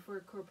 despite the need for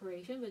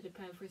cooperation with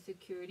Japan for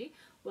security,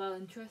 while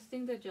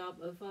entrusting the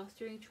job of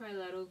fostering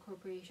trilateral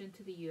cooperation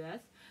to the U.S.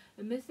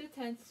 Amidst the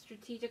tense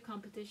strategic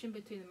competition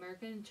between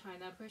America and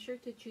China, pressure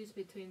to choose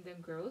between them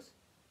grows.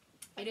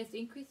 It is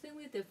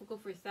increasingly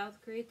difficult for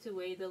South Korea to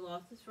weigh the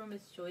losses from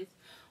its choice,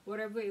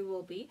 whatever it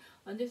will be.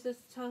 Under such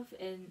tough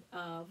and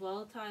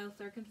volatile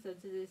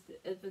circumstances, it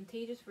is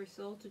advantageous for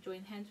Seoul to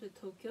join hands with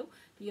Tokyo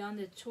beyond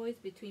the choice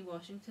between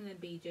Washington and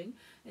Beijing.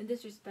 In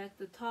this respect,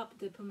 the top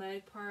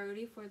diplomatic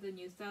priority for the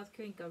new South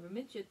Korean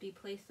government should be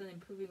placed on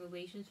improving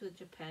relations with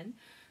Japan.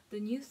 The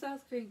new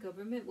South Korean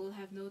government will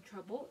have no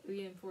trouble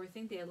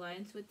reinforcing the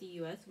alliance with the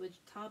U.S.,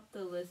 which topped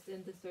the list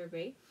in the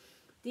survey.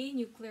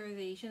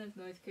 Denuclearization of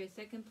North Korea's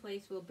second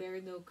place will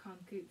bear no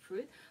concrete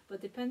fruit,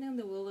 but depending on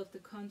the will of the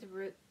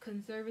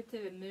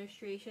conservative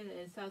administration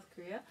in South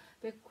Korea,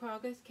 big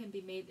progress can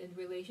be made in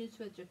relations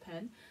with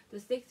Japan. The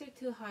stakes are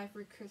too high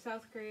for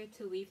South Korea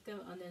to leave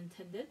them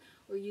unintended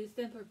or use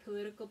them for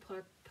political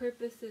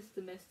purposes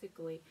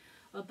domestically.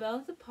 A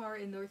balance of power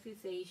in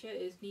Northeast Asia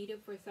is needed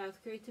for South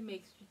Korea to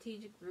make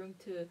strategic room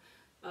to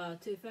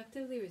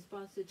effectively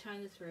respond to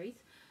China's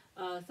rise.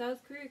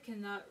 South Korea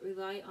cannot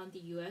rely on the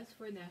U.S.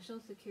 for national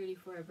security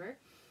forever.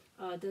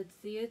 The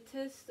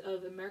zealotist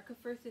of America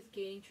First is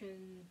gaining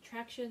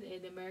traction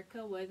in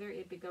America, whether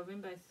it be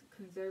governed by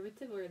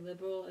conservative or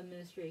liberal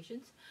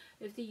administrations.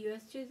 If the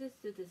U.S. chooses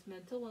to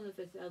dismantle one of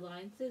its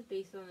alliances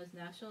based on its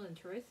national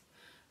interests,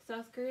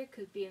 South Korea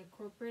could be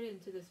incorporated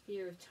into the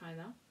sphere of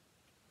China.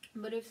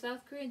 But if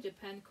South Korea and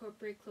Japan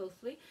cooperate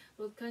closely,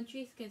 both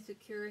countries can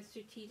secure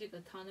strategic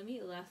autonomy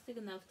elastic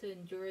enough to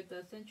endure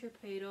the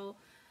centripetal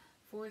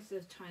force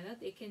of China.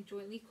 They can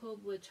jointly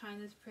cope with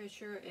China's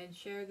pressure and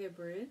share their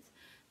burdens.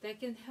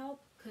 That can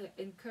help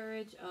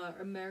encourage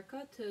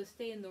America to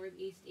stay in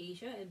Northeast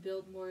Asia and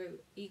build more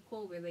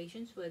equal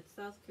relations with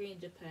South Korea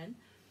and Japan.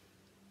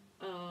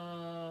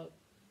 Uh,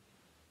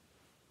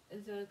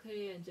 South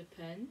Korea and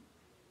Japan.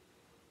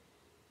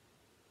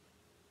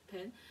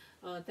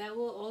 That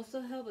will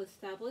also help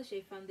establish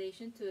a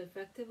foundation to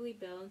effectively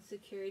balance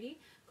security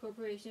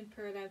cooperation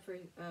paradigm for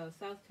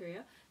South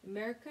Korea,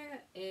 America,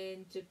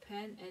 and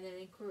Japan, and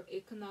an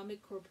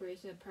economic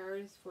cooperation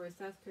apparatus for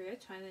South Korea,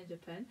 China, and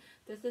Japan.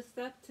 That's a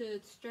step to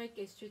strike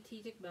a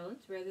strategic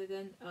balance rather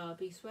than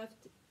be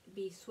swept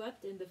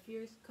in the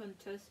fierce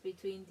contest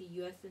between the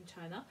U.S. and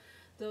China.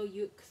 Though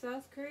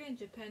South Korea and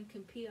Japan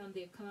compete on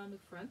the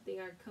economic front, they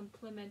are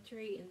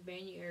complementary in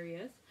many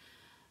areas.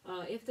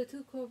 If the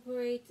two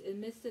cooperate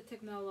amidst the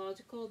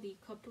technological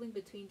decoupling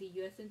between the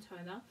U.S. and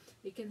China,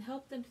 it can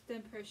help them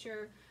stem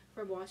pressure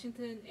from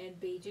Washington and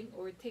Beijing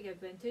or take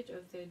advantage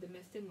of their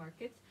domestic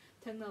markets.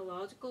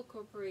 Technological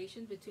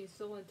cooperation between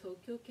Seoul and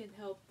Tokyo can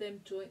help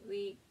them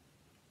jointly,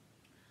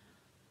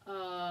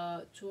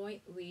 uh,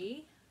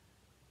 jointly,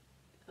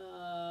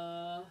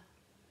 uh,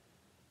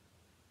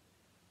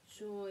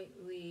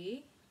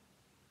 jointly,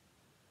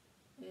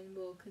 and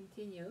we'll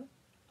continue.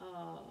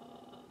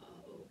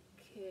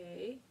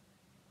 Okay.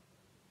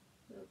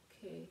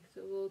 Okay,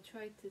 so we'll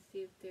try to see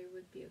if there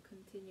would be a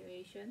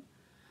continuation.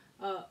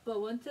 But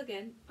once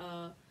again,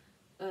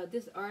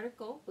 this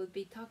article would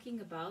be talking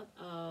about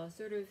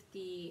sort of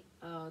the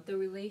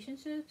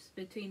relationships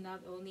between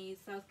not only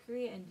South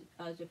Korea and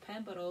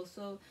Japan, but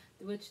also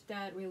which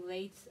that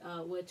relates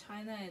with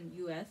China and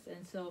U.S.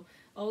 And so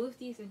all of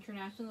these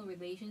international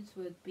relations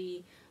would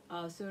be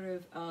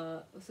coupled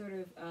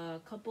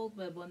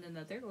with one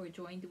another or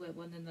joined with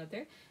one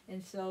another.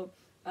 And so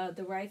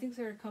the rising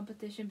sort of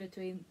competition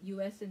between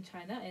U.S. and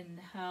China and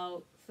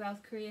how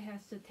South Korea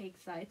has to take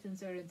sides in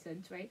certain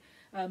sense, right?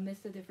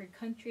 Amidst the different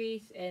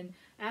countries, and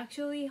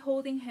actually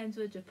holding hands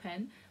with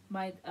Japan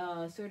might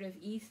sort of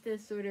ease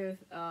this sort of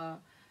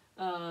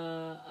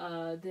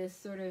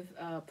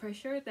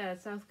pressure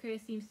that South Korea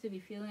seems to be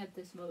feeling at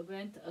this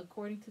moment,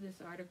 according to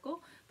this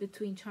article,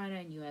 between China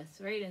and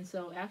U.S., right? And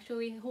so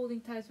actually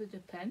holding ties with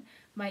Japan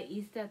might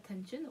ease that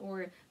tension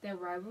or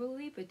that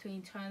rivalry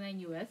between China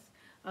and U.S.,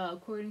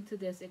 according to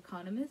this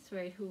economist,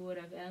 right, who would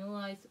have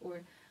analyzed,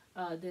 or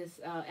this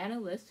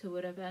analyst who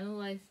would have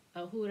analyzed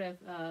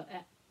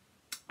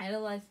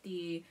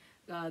the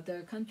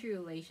country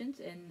relations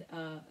and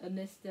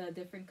amidst the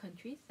different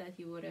countries that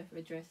he would have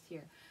addressed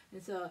here.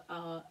 And so,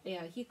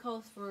 yeah, he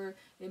calls for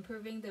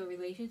improving the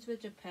relations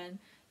with Japan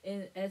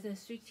as a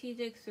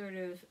strategic sort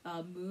of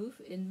move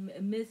in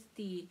amidst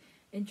the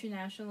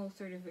international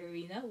sort of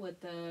arena with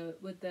the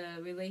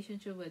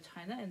relationship with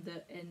China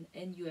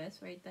and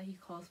U.S., right, that he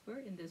calls for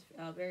in this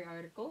very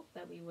article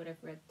that we would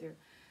have read through.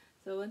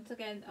 So once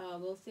again,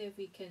 we'll see if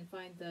we can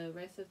find the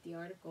rest of the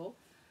article.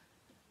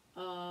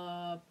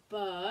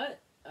 But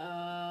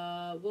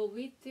we'll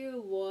read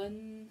through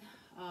one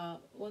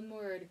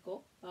more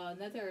article.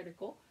 another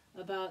article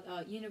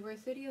about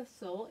University of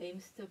Seoul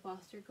aims to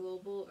foster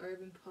global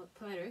urban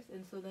planners.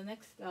 And so the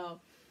next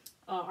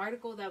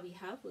article that we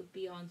have would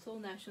be on Seoul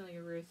National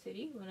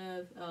University, one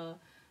of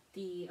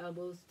the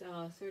most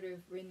sort of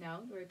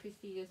renowned or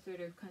prestigious sort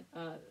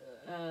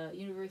of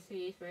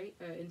universities, right,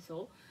 in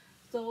Seoul.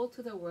 Seoul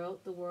to the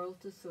world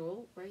to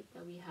Seoul, right,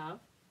 that we have.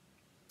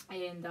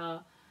 And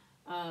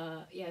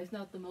yeah, it's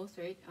not the most,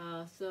 right?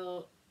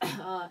 So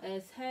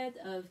as head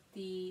of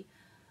the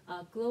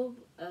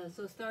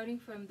so starting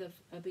from the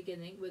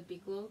beginning would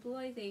be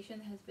globalization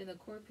has been a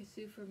core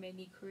pursuit for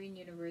many Korean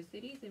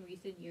universities in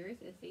recent years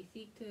as they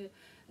seek to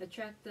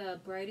attract the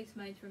brightest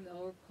minds from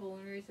all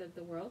corners of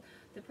the world.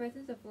 The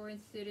presence of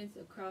foreign students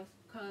across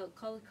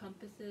college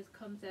campuses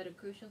comes at a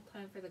crucial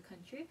time for the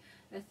country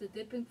as the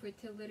dipping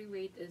fertility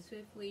rate is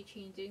swiftly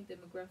changing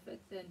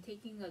demographics and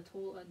taking a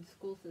toll on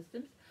school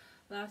systems.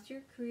 Last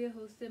year, Korea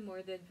hosted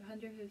more than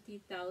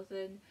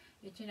 150,000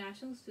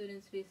 international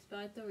students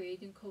despite the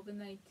raging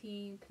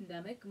COVID-19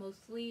 pandemic,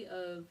 mostly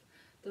of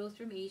those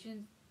from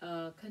Asian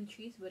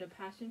countries with a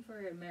passion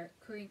for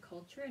Korean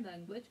culture and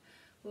language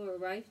who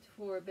arrived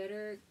for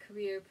better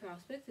career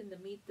prospects. In the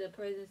Meet the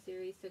President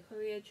series, the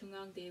Korea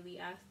Jungang Daily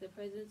asked the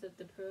presidents of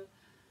the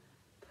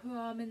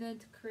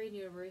prominent Korean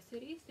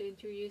universities to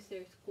introduce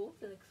their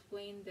schools and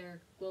explain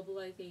their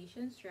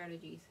globalization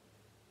strategies.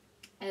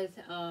 As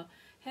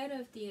head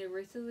of the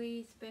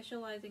university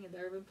specializing in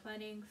urban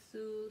planning,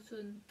 Su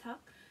Sun-tak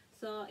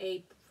saw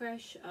a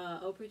fresh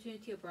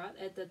opportunity abroad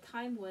at the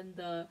time when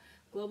the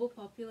global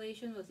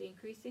population was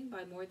increasing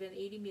by more than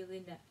 80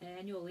 million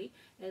annually,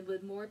 and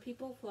with more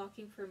people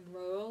flocking from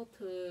rural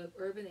to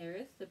urban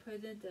areas. The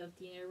president of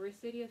the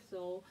University of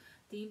Seoul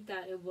deemed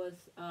that it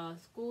was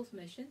school's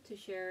mission to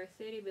share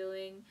city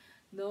building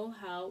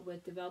know-how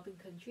with developing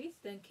countries.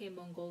 Then came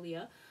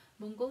Mongolia.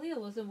 Mongolia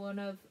wasn't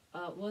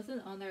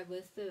on our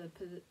list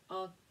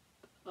of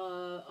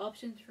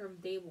options from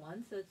day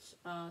one. Such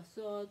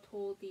Suo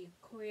told the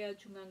Korea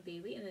Jungang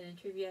Daily in an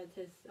interview at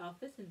his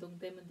office in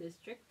Dongdaemun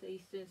District,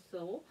 eastern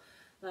Seoul,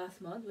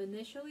 last month. We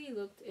initially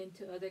looked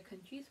into other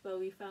countries, but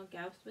we found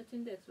gaps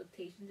between the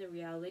expectations and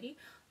reality.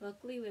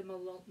 Luckily, with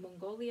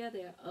Mongolia,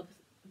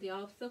 the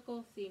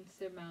obstacle seemed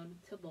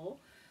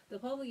surmountable. The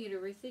public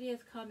university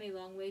has come a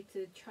long way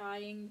to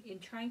trying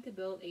to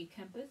build a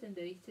campus in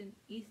the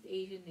East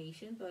Asian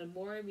nation, but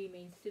more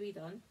remains to be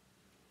done.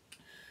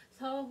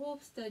 Seoul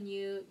hopes the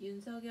new Yoon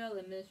Suk-yeol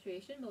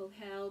administration will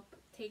help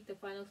take the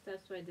final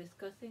steps by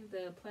discussing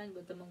the plan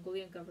with the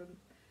Mongolian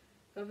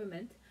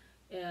government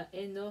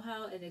in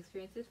know-how and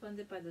experiences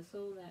funded by the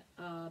Seoul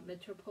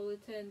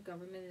Metropolitan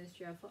Government,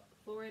 Ministry of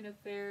Foreign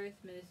Affairs,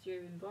 Ministry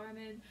of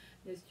Environment,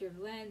 Ministry of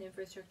Land,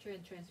 Infrastructure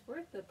and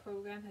Transport. The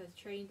program has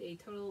trained a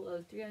total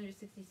of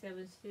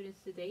 367 students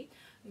to date,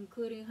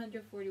 including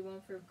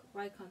 141 from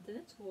 5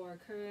 continents who are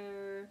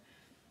Korea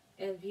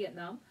and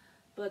Vietnam.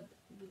 But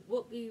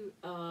what we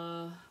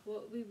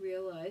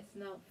realized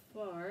not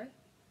far.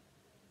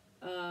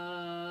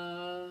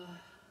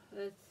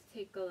 Let's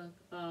take a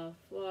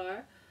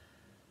look.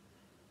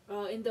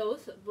 In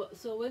those,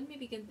 so when we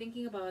begin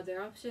thinking about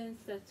their options,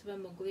 that's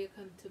when Mongolia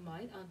comes to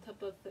mind. On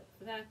top of the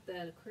fact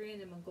that Korea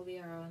and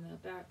Mongolia are on a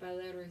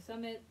bilateral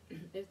summit,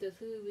 if the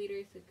two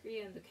leaders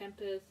agree on the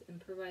campus and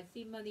provide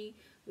seed money,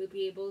 we'll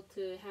be able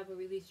to have a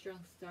really strong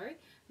start.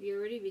 We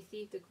already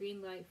received the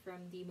green light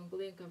from the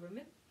Mongolian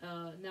government.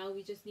 Now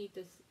we just need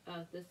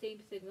the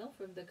same signal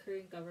from the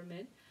Korean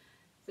government.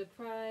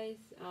 Surprise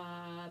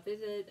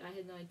visit. I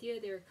had no idea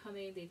they were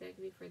coming. They thanked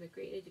me for the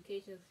great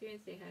education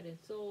experience they had in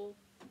Seoul.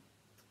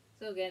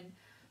 So again,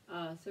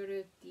 sort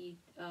of the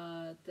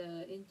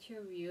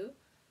interview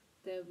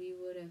that we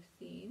would have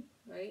seen,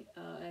 right?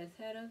 As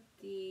head of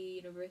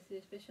the university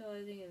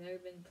specializing in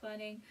urban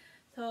planning,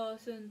 Seo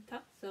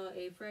Sun-tak saw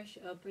a fresh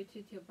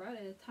opportunity abroad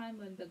at a time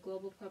when the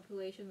global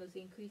population was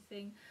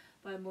increasing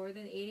by more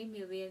than 80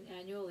 million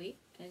annually,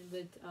 and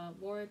with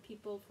more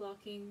people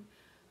flocking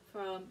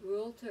from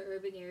rural to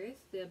urban areas.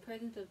 The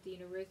president of the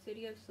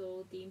University of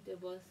Seoul deemed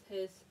it was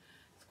his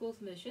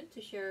school's mission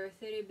to share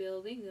city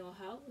building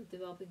know-how with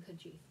developing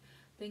countries.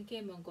 Then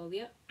came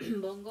Mongolia.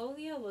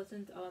 Mongolia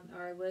wasn't on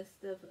our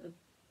list of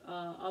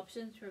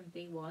options from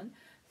day one.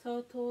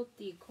 So told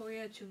the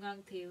Korea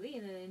Jungang Daily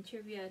in an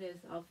interview at his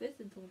office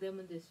in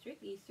Dongdaemun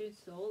District, eastern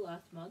Seoul,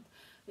 last month.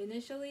 We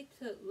initially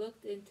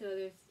looked into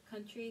other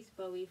countries,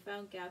 but we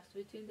found gaps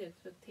between the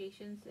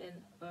expectations and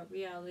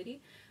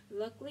reality.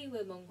 Luckily,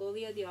 with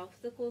Mongolia, the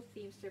obstacle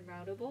seems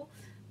surmountable.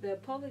 The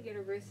public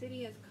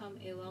university has come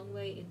a long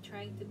way in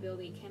trying to build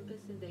a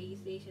campus in the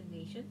East Asian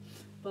nation,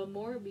 but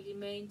more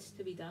remains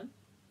to be done.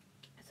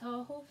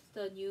 Seoul hopes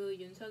the new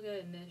Yoon Suk-yeol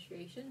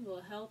administration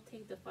will help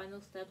take the final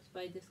steps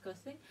by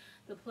discussing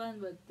the plan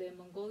with the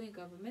Mongolian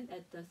government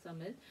at the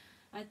summit.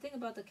 I think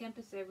about the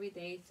campus every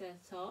day, said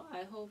Seoul.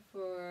 I hope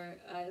for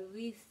at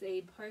least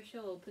a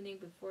partial opening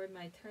before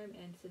my term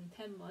ends in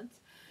 10 months.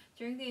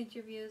 During the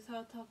interview,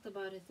 Seoul talked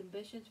about his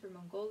ambitions for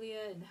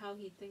Mongolia and how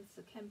he thinks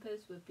the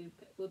campus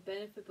would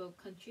benefit both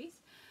countries.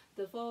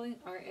 The following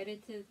are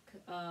edited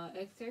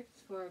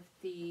excerpts for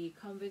the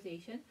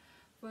conversation.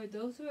 For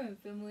those who are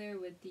unfamiliar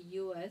with the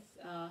U.S.,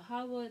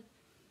 how would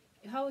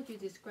you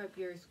describe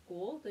your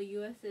school? The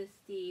U.S. is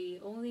the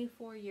only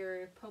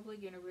four-year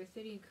public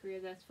university in Korea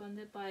that's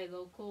funded by a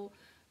local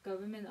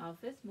government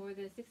office. More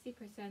than 60%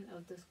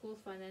 of the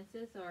school's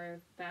finances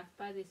are backed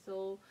by the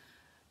Seoul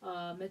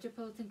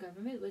metropolitan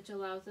government, which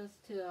allows us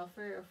to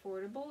offer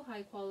affordable,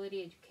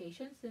 high-quality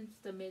education. Since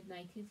the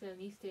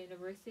mid-1970s, the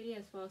university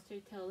has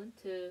fostered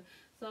talent to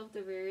solve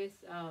the various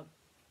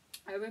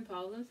urban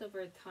problems of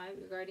our time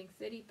regarding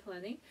city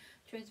planning,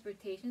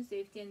 transportation,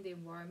 safety, and the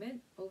environment.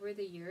 Over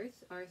the years,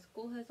 our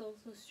school has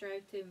also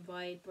strived to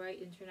invite bright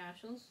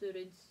international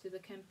students to the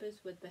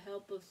campus with the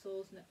help of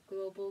Seoul's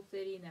global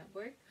city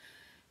network.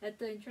 At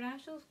the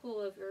International School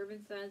of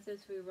Urban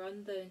Sciences, we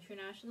run the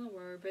International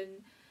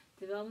Urban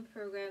Development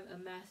Program, a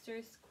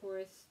master's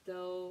course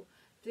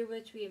through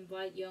which we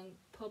invite young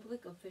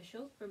public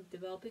officials from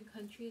developing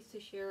countries to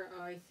share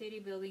our city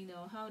building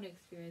know-how and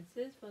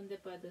experiences.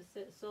 Funded by the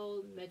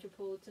Seoul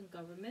Metropolitan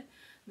Government,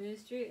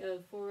 Ministry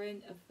of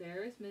Foreign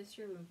Affairs,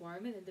 Ministry of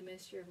Environment, and the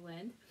Ministry of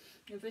Land,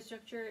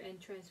 Infrastructure,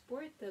 and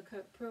Transport. The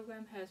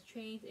program has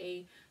trained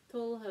a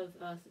total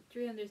of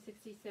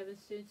 367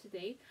 students to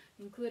date,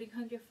 including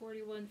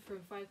 141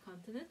 from 5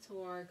 continents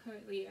who are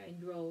currently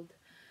enrolled.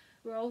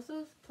 We're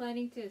also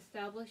planning to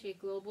establish a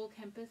global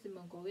campus in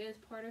Mongolia as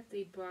part of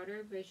the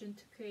broader vision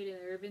to create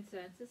an urban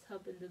sciences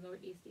hub in the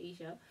Northeast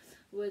Asia.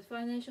 With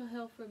financial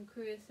help from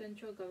Korea's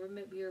central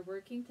government, we are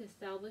working to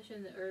establish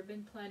an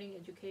urban planning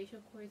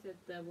education course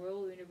at the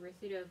Royal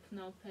University of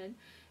Phnom Penh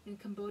in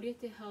Cambodia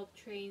to help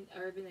train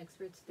urban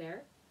experts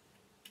there.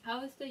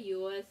 How is the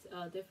U.S.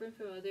 Different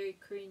from other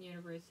Korean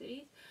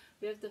universities?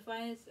 We have the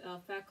finest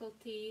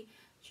faculty,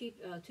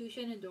 cheap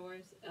tuition and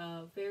dorms,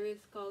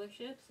 various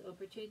scholarships,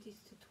 opportunities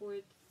to tour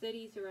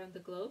cities around the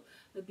globe,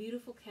 a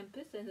beautiful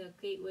campus, and a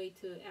gateway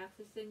to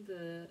accessing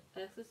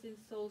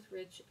Seoul's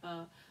rich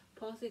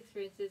policy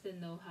experiences and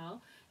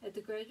know-how. At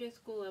the graduate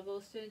school level,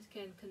 students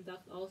can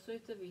conduct all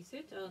sorts of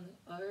research on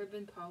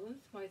urban problems,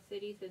 smart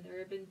cities, and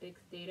urban big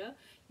data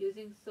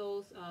using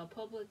Seoul's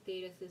public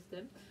data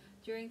system.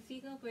 During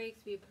seasonal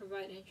breaks, we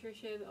provide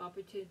internship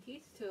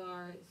opportunities to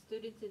our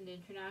students in the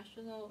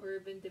International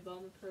Urban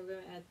Development Program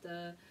at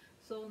the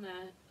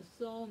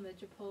Seoul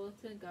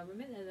Metropolitan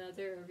Government and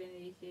other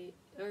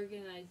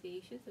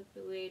organizations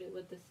affiliated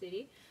with the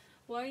city.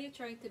 Why are you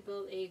trying to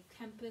build a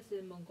campus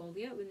in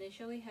Mongolia? We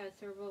initially had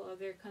several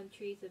other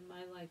countries in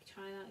mind like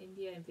China,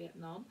 India, and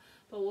Vietnam,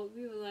 but what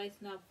we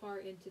realized not far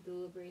into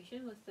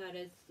deliberation was that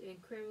it's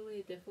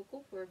incredibly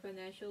difficult for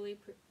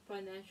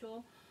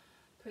financial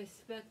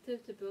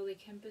perspective to build a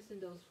campus in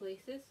those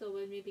places. So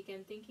when we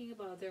began thinking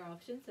about other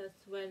options,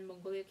 that's when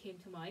Mongolia came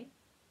to mind.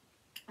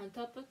 On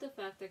top of the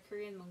fact that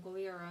Korea and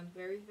Mongolia are on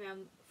very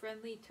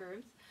friendly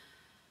terms,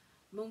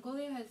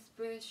 Mongolia has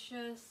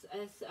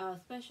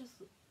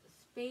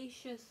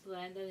spacious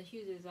land and a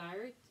huge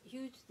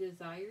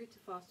desire to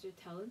foster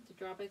talent. The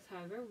drawbacks,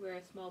 however, were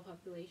a small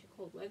population,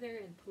 cold weather,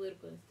 and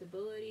political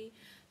instability.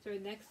 So our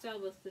next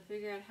job was to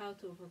figure out how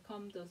to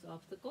overcome those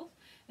obstacles.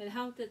 And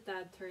how did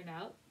that turn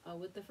out?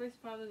 With the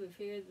first problem, we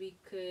figured we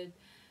could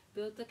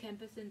build the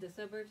campus in the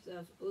suburbs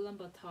of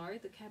Ulaanbaatar,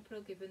 the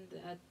capital, given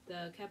that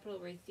the capital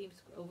rate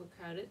seems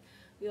overcrowded.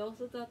 We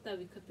also thought that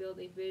we could build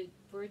a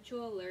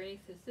virtual learning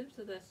system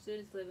so that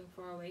students living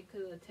far away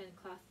could attend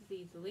classes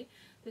easily.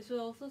 This will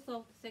also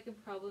solve the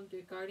second problem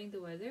regarding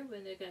the weather.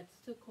 When it gets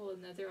too cold,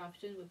 another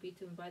option would be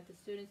to invite the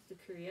students to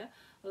Korea,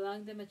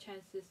 allowing them a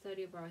chance to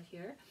study abroad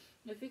here.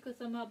 If we could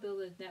somehow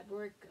build a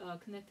network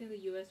connecting the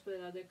U.S.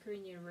 with other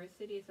Korean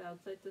universities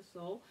outside the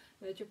Seoul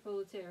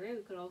metropolitan area,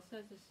 we could also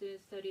have the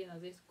students study in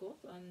other schools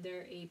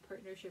under a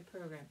partnership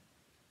program.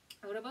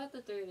 What about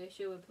the third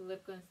issue with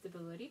political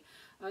instability?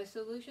 Our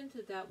solution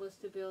to that was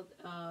to build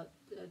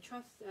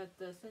trust at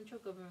the central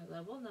government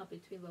level, not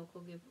between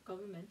local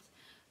governments.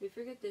 We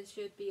figured this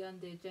should be on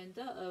the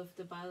agenda of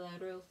the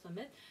bilateral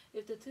summit.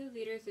 If the two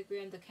leaders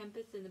agree on the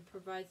campus and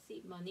provide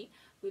seed money,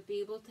 we'd be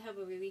able to have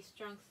a really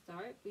strong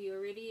start. We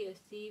already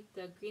received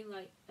the green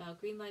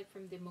light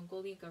from the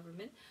Mongolian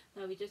government.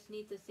 Now we just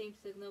need the same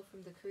signal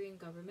from the Korean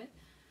government.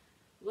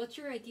 What's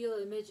your ideal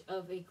image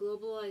of a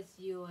globalized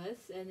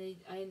U.S.? And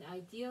an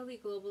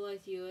ideally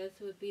globalized U.S.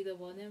 would be the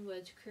one in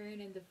which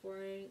Korean and the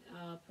foreign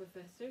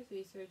professors,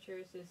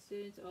 researchers, and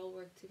students all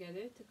work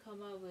together to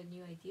come up with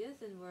new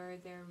ideas, and where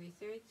their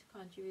research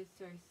contributes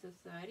to our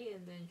society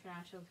and the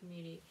international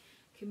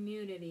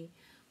community.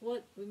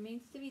 What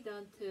remains to be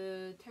done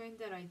to turn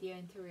that idea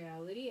into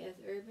reality as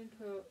urban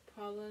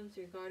problems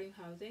regarding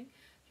housing,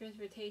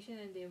 transportation,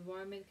 and the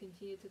environment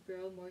continue to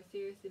grow more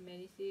serious in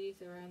many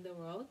cities around the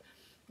world?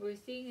 We're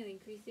seeing an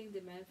increasing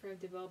demand from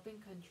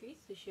developing countries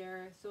to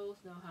share Seoul's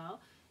know-how.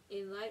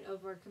 In light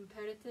of our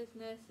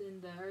competitiveness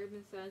in the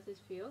urban sciences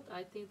field,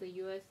 I think the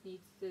U.S.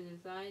 needs to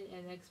design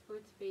an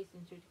export-based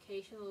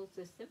educational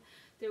system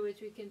through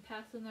which we can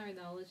pass on our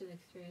knowledge and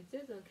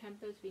experiences. On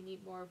campus, we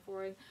need more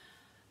foreign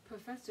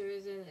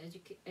professors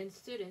and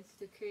students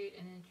to create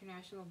an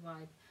international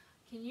vibe.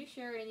 Can you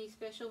share any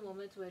special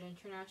moments with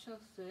international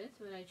students?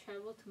 When I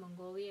traveled to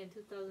Mongolia in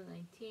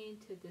 2019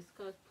 to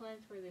discuss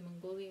plans for the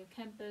Mongolian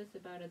campus,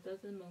 about a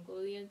dozen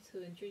Mongolians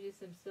who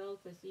introduced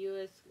themselves as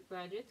U.S.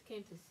 graduates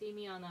came to see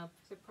me on a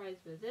surprise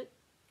visit.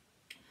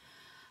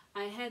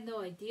 I had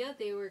no idea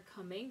they were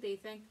coming. They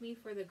thanked me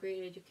for the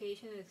great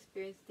education and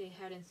experience they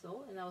had in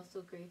Seoul, and I was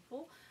so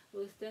grateful. It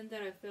was then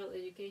that I felt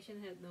education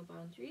had no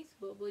boundaries.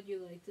 What would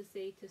you like to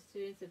say to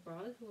students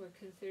abroad who are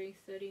considering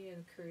studying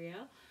in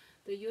Korea?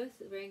 The U.S.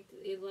 ranked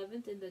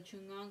 11th in the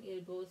Chungang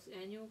Ilbo's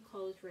annual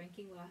college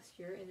ranking last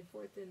year and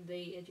 4th in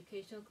the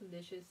educational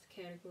conditions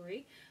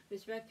category,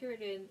 with record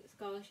in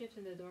scholarships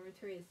and the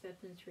dormitory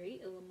acceptance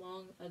rate,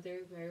 among other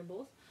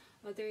variables.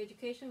 Their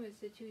educational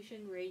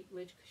institution rate,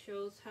 which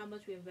shows how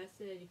much we invest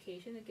in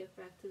education and give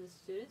back to the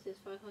students, is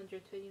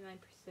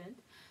 529%,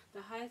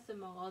 the highest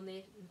among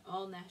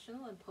all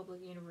national and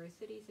public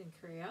universities in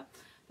Korea.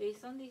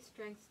 Based on these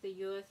strengths, the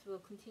U.S. will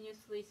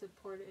continuously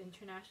support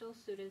international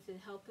students in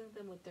helping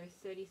them with their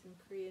studies in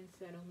Korean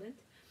settlement.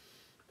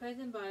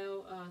 President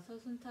Bio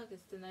Sosuntak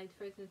is the ninth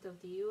president of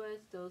the U.S.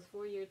 Those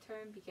four-year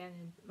term began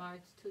in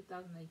March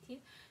 2019.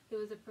 He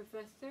was a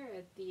professor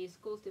at the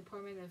school's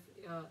Department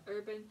of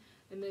Urban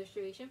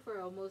Administration for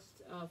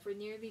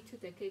nearly 2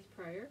 decades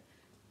prior.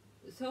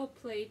 So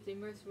played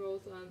numerous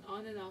roles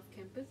on and off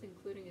campus,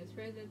 including as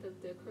president of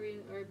the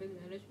Korean Urban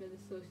Management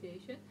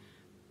Association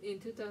in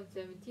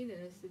 2017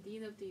 and as the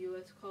dean of the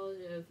U.S.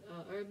 College of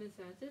Urban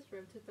Sciences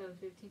from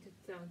 2015 to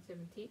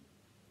 2017.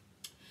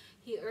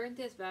 He earned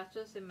his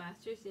bachelor's and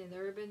master's in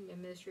urban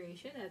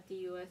administration at the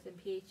U.S. and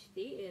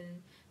PhD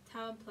in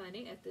town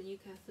planning at the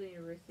Newcastle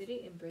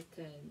University in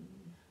Britain.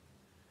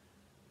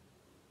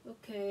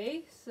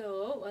 Okay,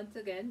 so once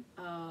again,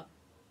 the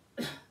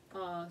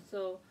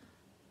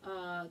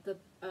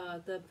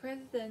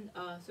president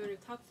sort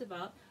of talks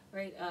about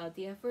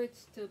the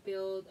efforts to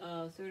build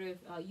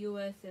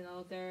U.S. and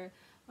other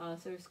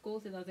sort of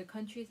schools in other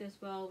countries as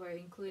well, right,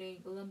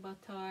 including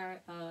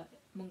Ulaanbaatar,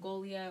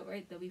 Mongolia,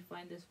 right, that we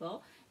find as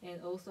well,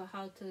 and also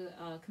how to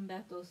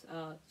combat those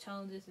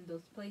challenges in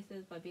those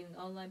places by building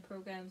online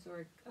programs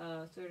or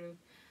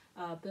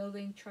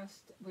building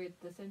trust with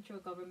the central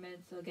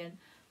government. So again,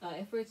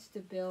 efforts to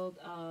build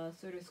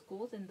sort of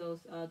schools in those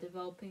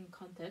developing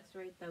contexts,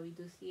 right, that we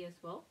do see as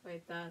well,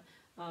 right, that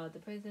the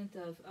president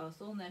of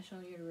Seoul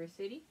National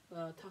University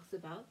talks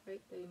about,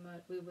 right, that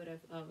we would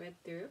have read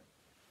through.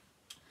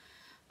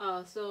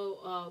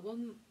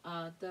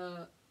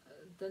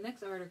 The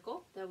next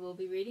article that we'll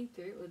be reading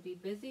through would be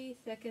busy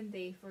second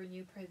day for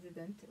new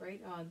president,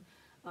 right,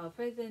 on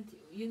President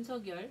Yoon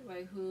Suk-yeol,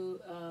 right, who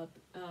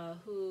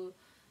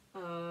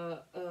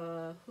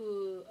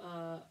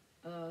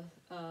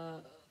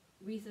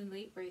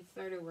recently, right,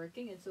 started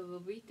working, and so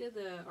we'll read through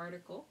the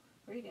article,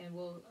 right, and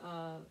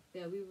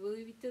we will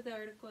read through the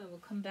article and we'll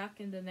come back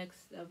in the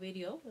next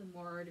video with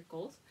more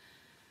articles.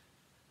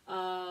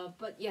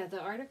 But yeah,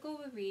 the article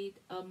will read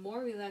a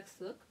more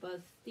relaxed look,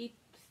 but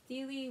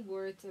steely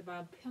words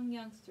about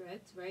Pyongyang's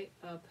threats, right?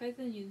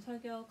 President Yoon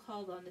Suk-yeol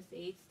called on his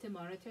aides to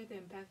monitor the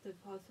impact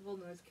of possible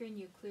North Korean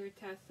nuclear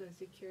tests on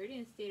security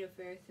and state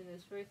affairs in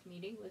his first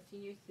meeting with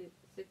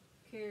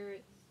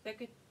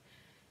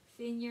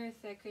senior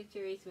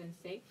secretaries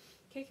Wednesday.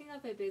 Kicking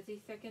off a busy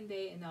second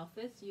day in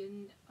office,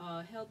 Yoon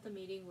held the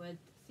meeting with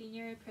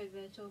senior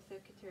presidential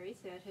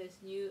secretaries at his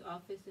new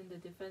office in the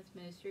Defense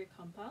Ministry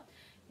compound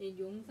in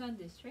Yongsan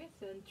District,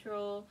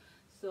 Central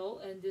Seoul,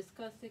 and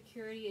discussed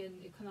security and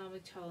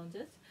economic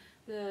challenges.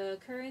 The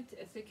current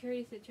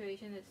security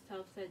situation is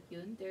tough, said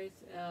Yoon. There's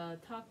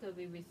talk of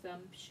a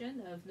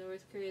resumption of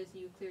North Korea's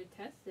nuclear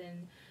tests,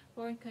 and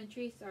foreign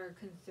countries are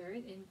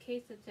concerned. In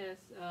case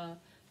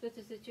such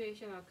a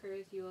situation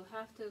occurs, you will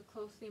have to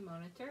closely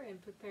monitor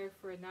and prepare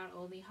for not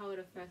only how it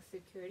affects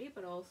security,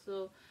 but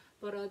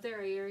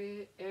other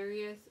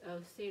areas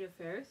of state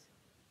affairs.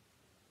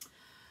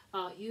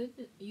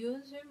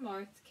 Yoon's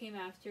remarks came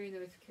after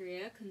North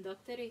Korea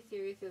conducted a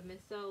series of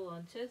missile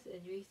launches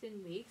in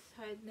recent weeks,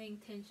 heightening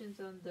tensions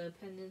on the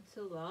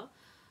peninsula.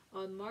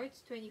 On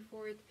March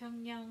 24th,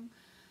 Pyongyang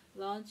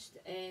launched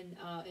an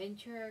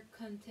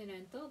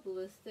intercontinental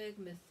ballistic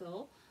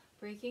missile,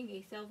 breaking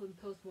a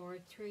self-imposed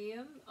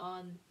moratorium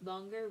on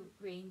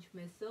longer-range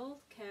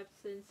missiles kept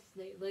since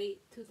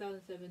late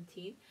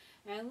 2017.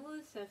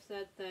 Analysts have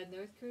said that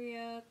North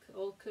Korea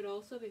could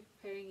also be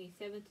preparing a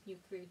seventh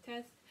nuclear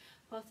test,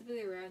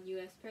 possibly around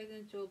U.S.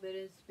 President Joe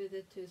Biden's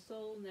visit to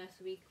Seoul next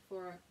week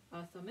for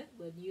a summit,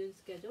 with Yoon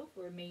scheduled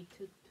for May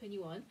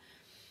 21.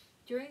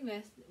 During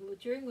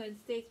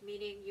Wednesday's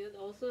meeting, Yoon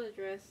also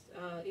addressed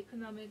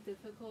economic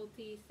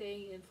difficulties,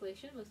 saying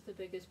inflation was the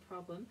biggest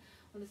problem.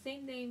 On the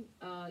same day,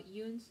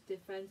 Yoon's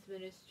defense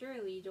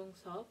minister Lee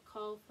Jong-seop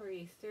called for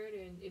a stern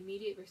and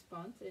immediate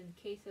response in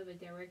case of a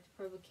direct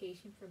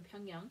provocation from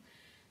Pyongyang.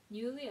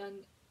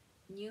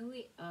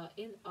 Newly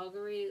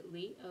inaugurated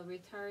Lee, a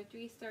retired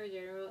three-star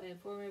general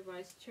and former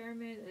vice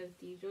chairman of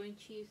the Joint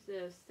Chiefs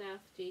of Staff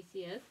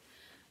 (JCS),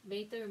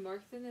 made the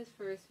remarks in his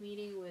first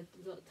meeting with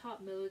the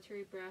top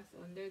military brass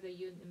under the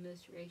Yoon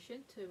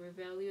administration to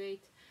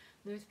evaluate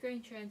North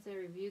Korean trends and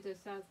reviewed the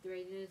South's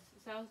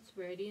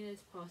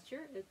readiness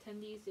posture.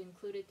 Attendees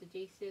included the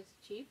JCS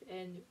chief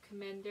and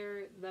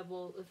commander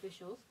level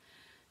officials.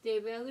 They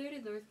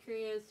evaluated North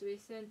Korea's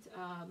recent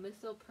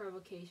missile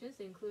provocations,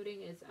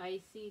 including its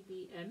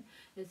ICBM,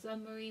 its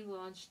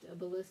submarine-launched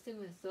ballistic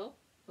missile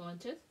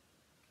launches,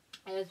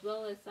 as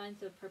well as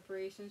signs of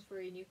preparations for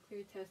a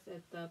nuclear test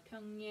at the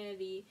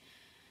Pyongyang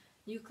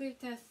nuclear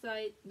test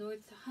site,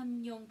 North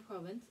Hamgyong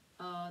province.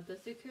 The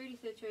security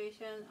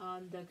situation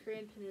on the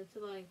Korean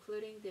peninsula,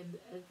 including the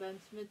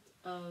advancement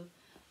of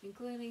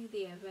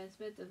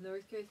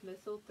North Korea's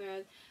missile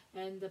threat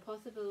and the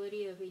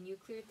possibility of a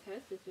nuclear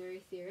test, is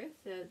very serious,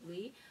 said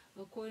Lee.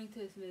 According to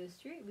his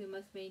ministry, we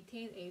must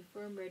maintain a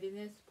firm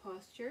readiness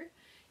posture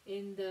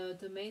in the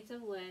domains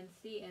of land,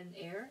 sea, and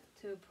air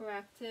to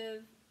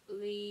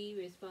proactively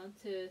respond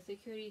to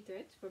security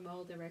threats from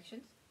all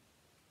directions.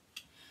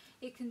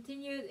 It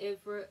continued,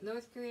 if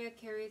North Korea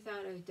carries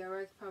out a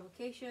direct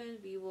provocation,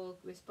 we will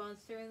respond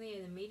sternly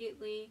and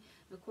immediately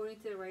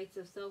according to the rights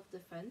of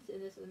self-defense. In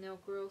his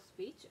inaugural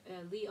speech,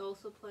 Lee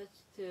also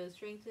pledged to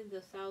strengthen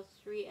the South's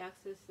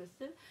three-axis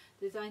system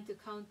designed to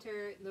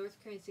counter North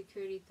Korean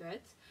security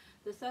threats.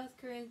 The South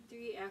Korean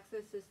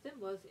three-axis system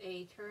was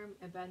a term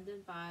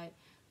abandoned by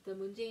the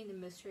Moon Jae-in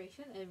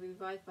administration and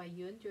revived by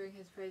Yoon during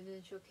his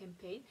presidential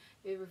campaign.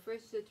 It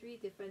refers to three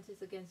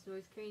defenses against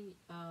North Korean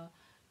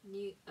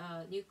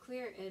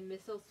nuclear and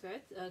missile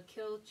threats: a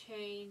kill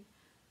chain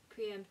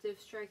preemptive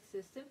strike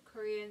system,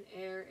 Korean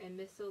air and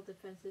missile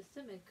defense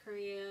system, and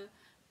Korea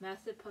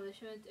massive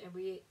punishment and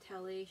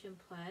retaliation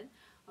plan.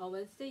 On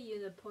Wednesday,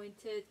 Yoon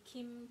appointed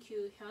Kim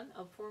Kyu-hyun,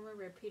 a former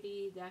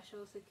deputy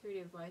national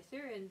security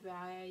advisor and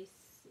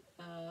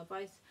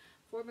vice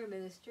former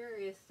minister,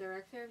 as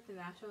director of the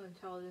National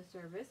Intelligence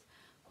Service.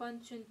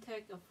 Kwon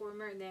Chun-taek, a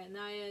former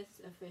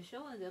NIS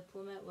official and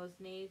diplomat, was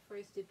named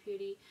first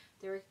deputy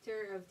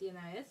director of the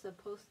NIS, a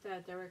post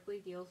that directly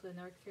deals with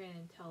North Korean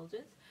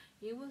intelligence.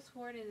 Yoon was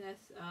sworn in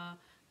as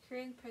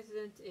Korean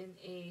president in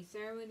a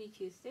ceremony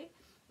Tuesday,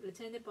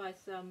 attended by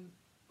some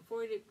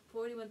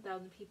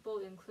 41,000 people,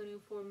 including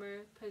former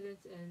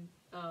presidents and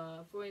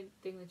foreign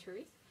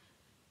dignitaries.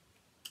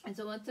 And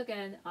so once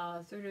again,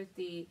 sort of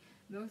the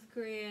North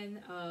Korean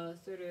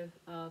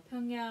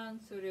Pyongyang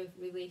sort of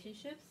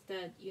relationships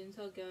that Yoon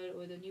Suk-yeol,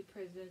 or the new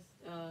president,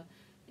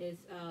 is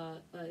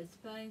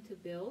planning to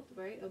build,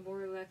 right? A more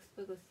relaxed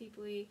but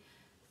steely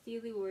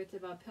words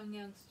about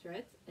Pyongyang's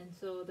threats, and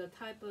so the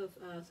type of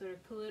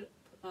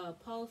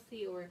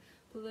policy or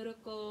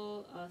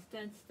political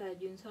stance that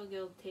Yoon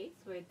Suk-yeol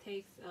takes, where it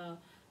takes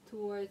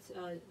towards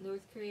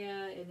North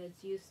Korea and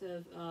its use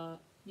of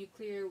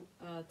nuclear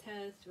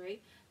tests,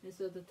 right? And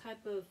so the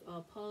type of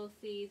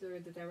policies or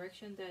the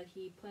direction that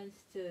he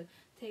plans to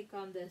take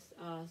on this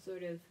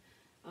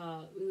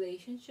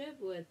relationship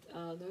with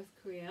North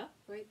Korea,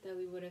 right, that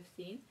we would have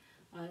seen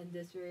in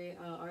this very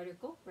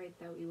article, right,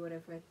 that we would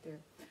have read through.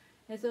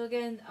 And so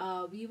again,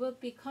 we will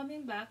be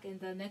coming back in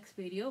the next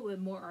video with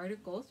more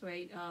articles,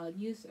 right,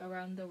 news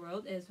around the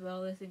world as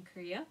well as in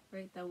Korea,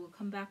 right, that we'll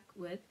come back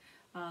with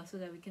so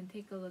that we can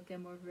take a look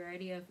at more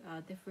variety of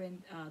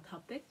different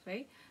topics,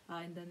 right,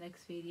 in the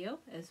next video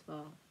as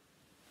well.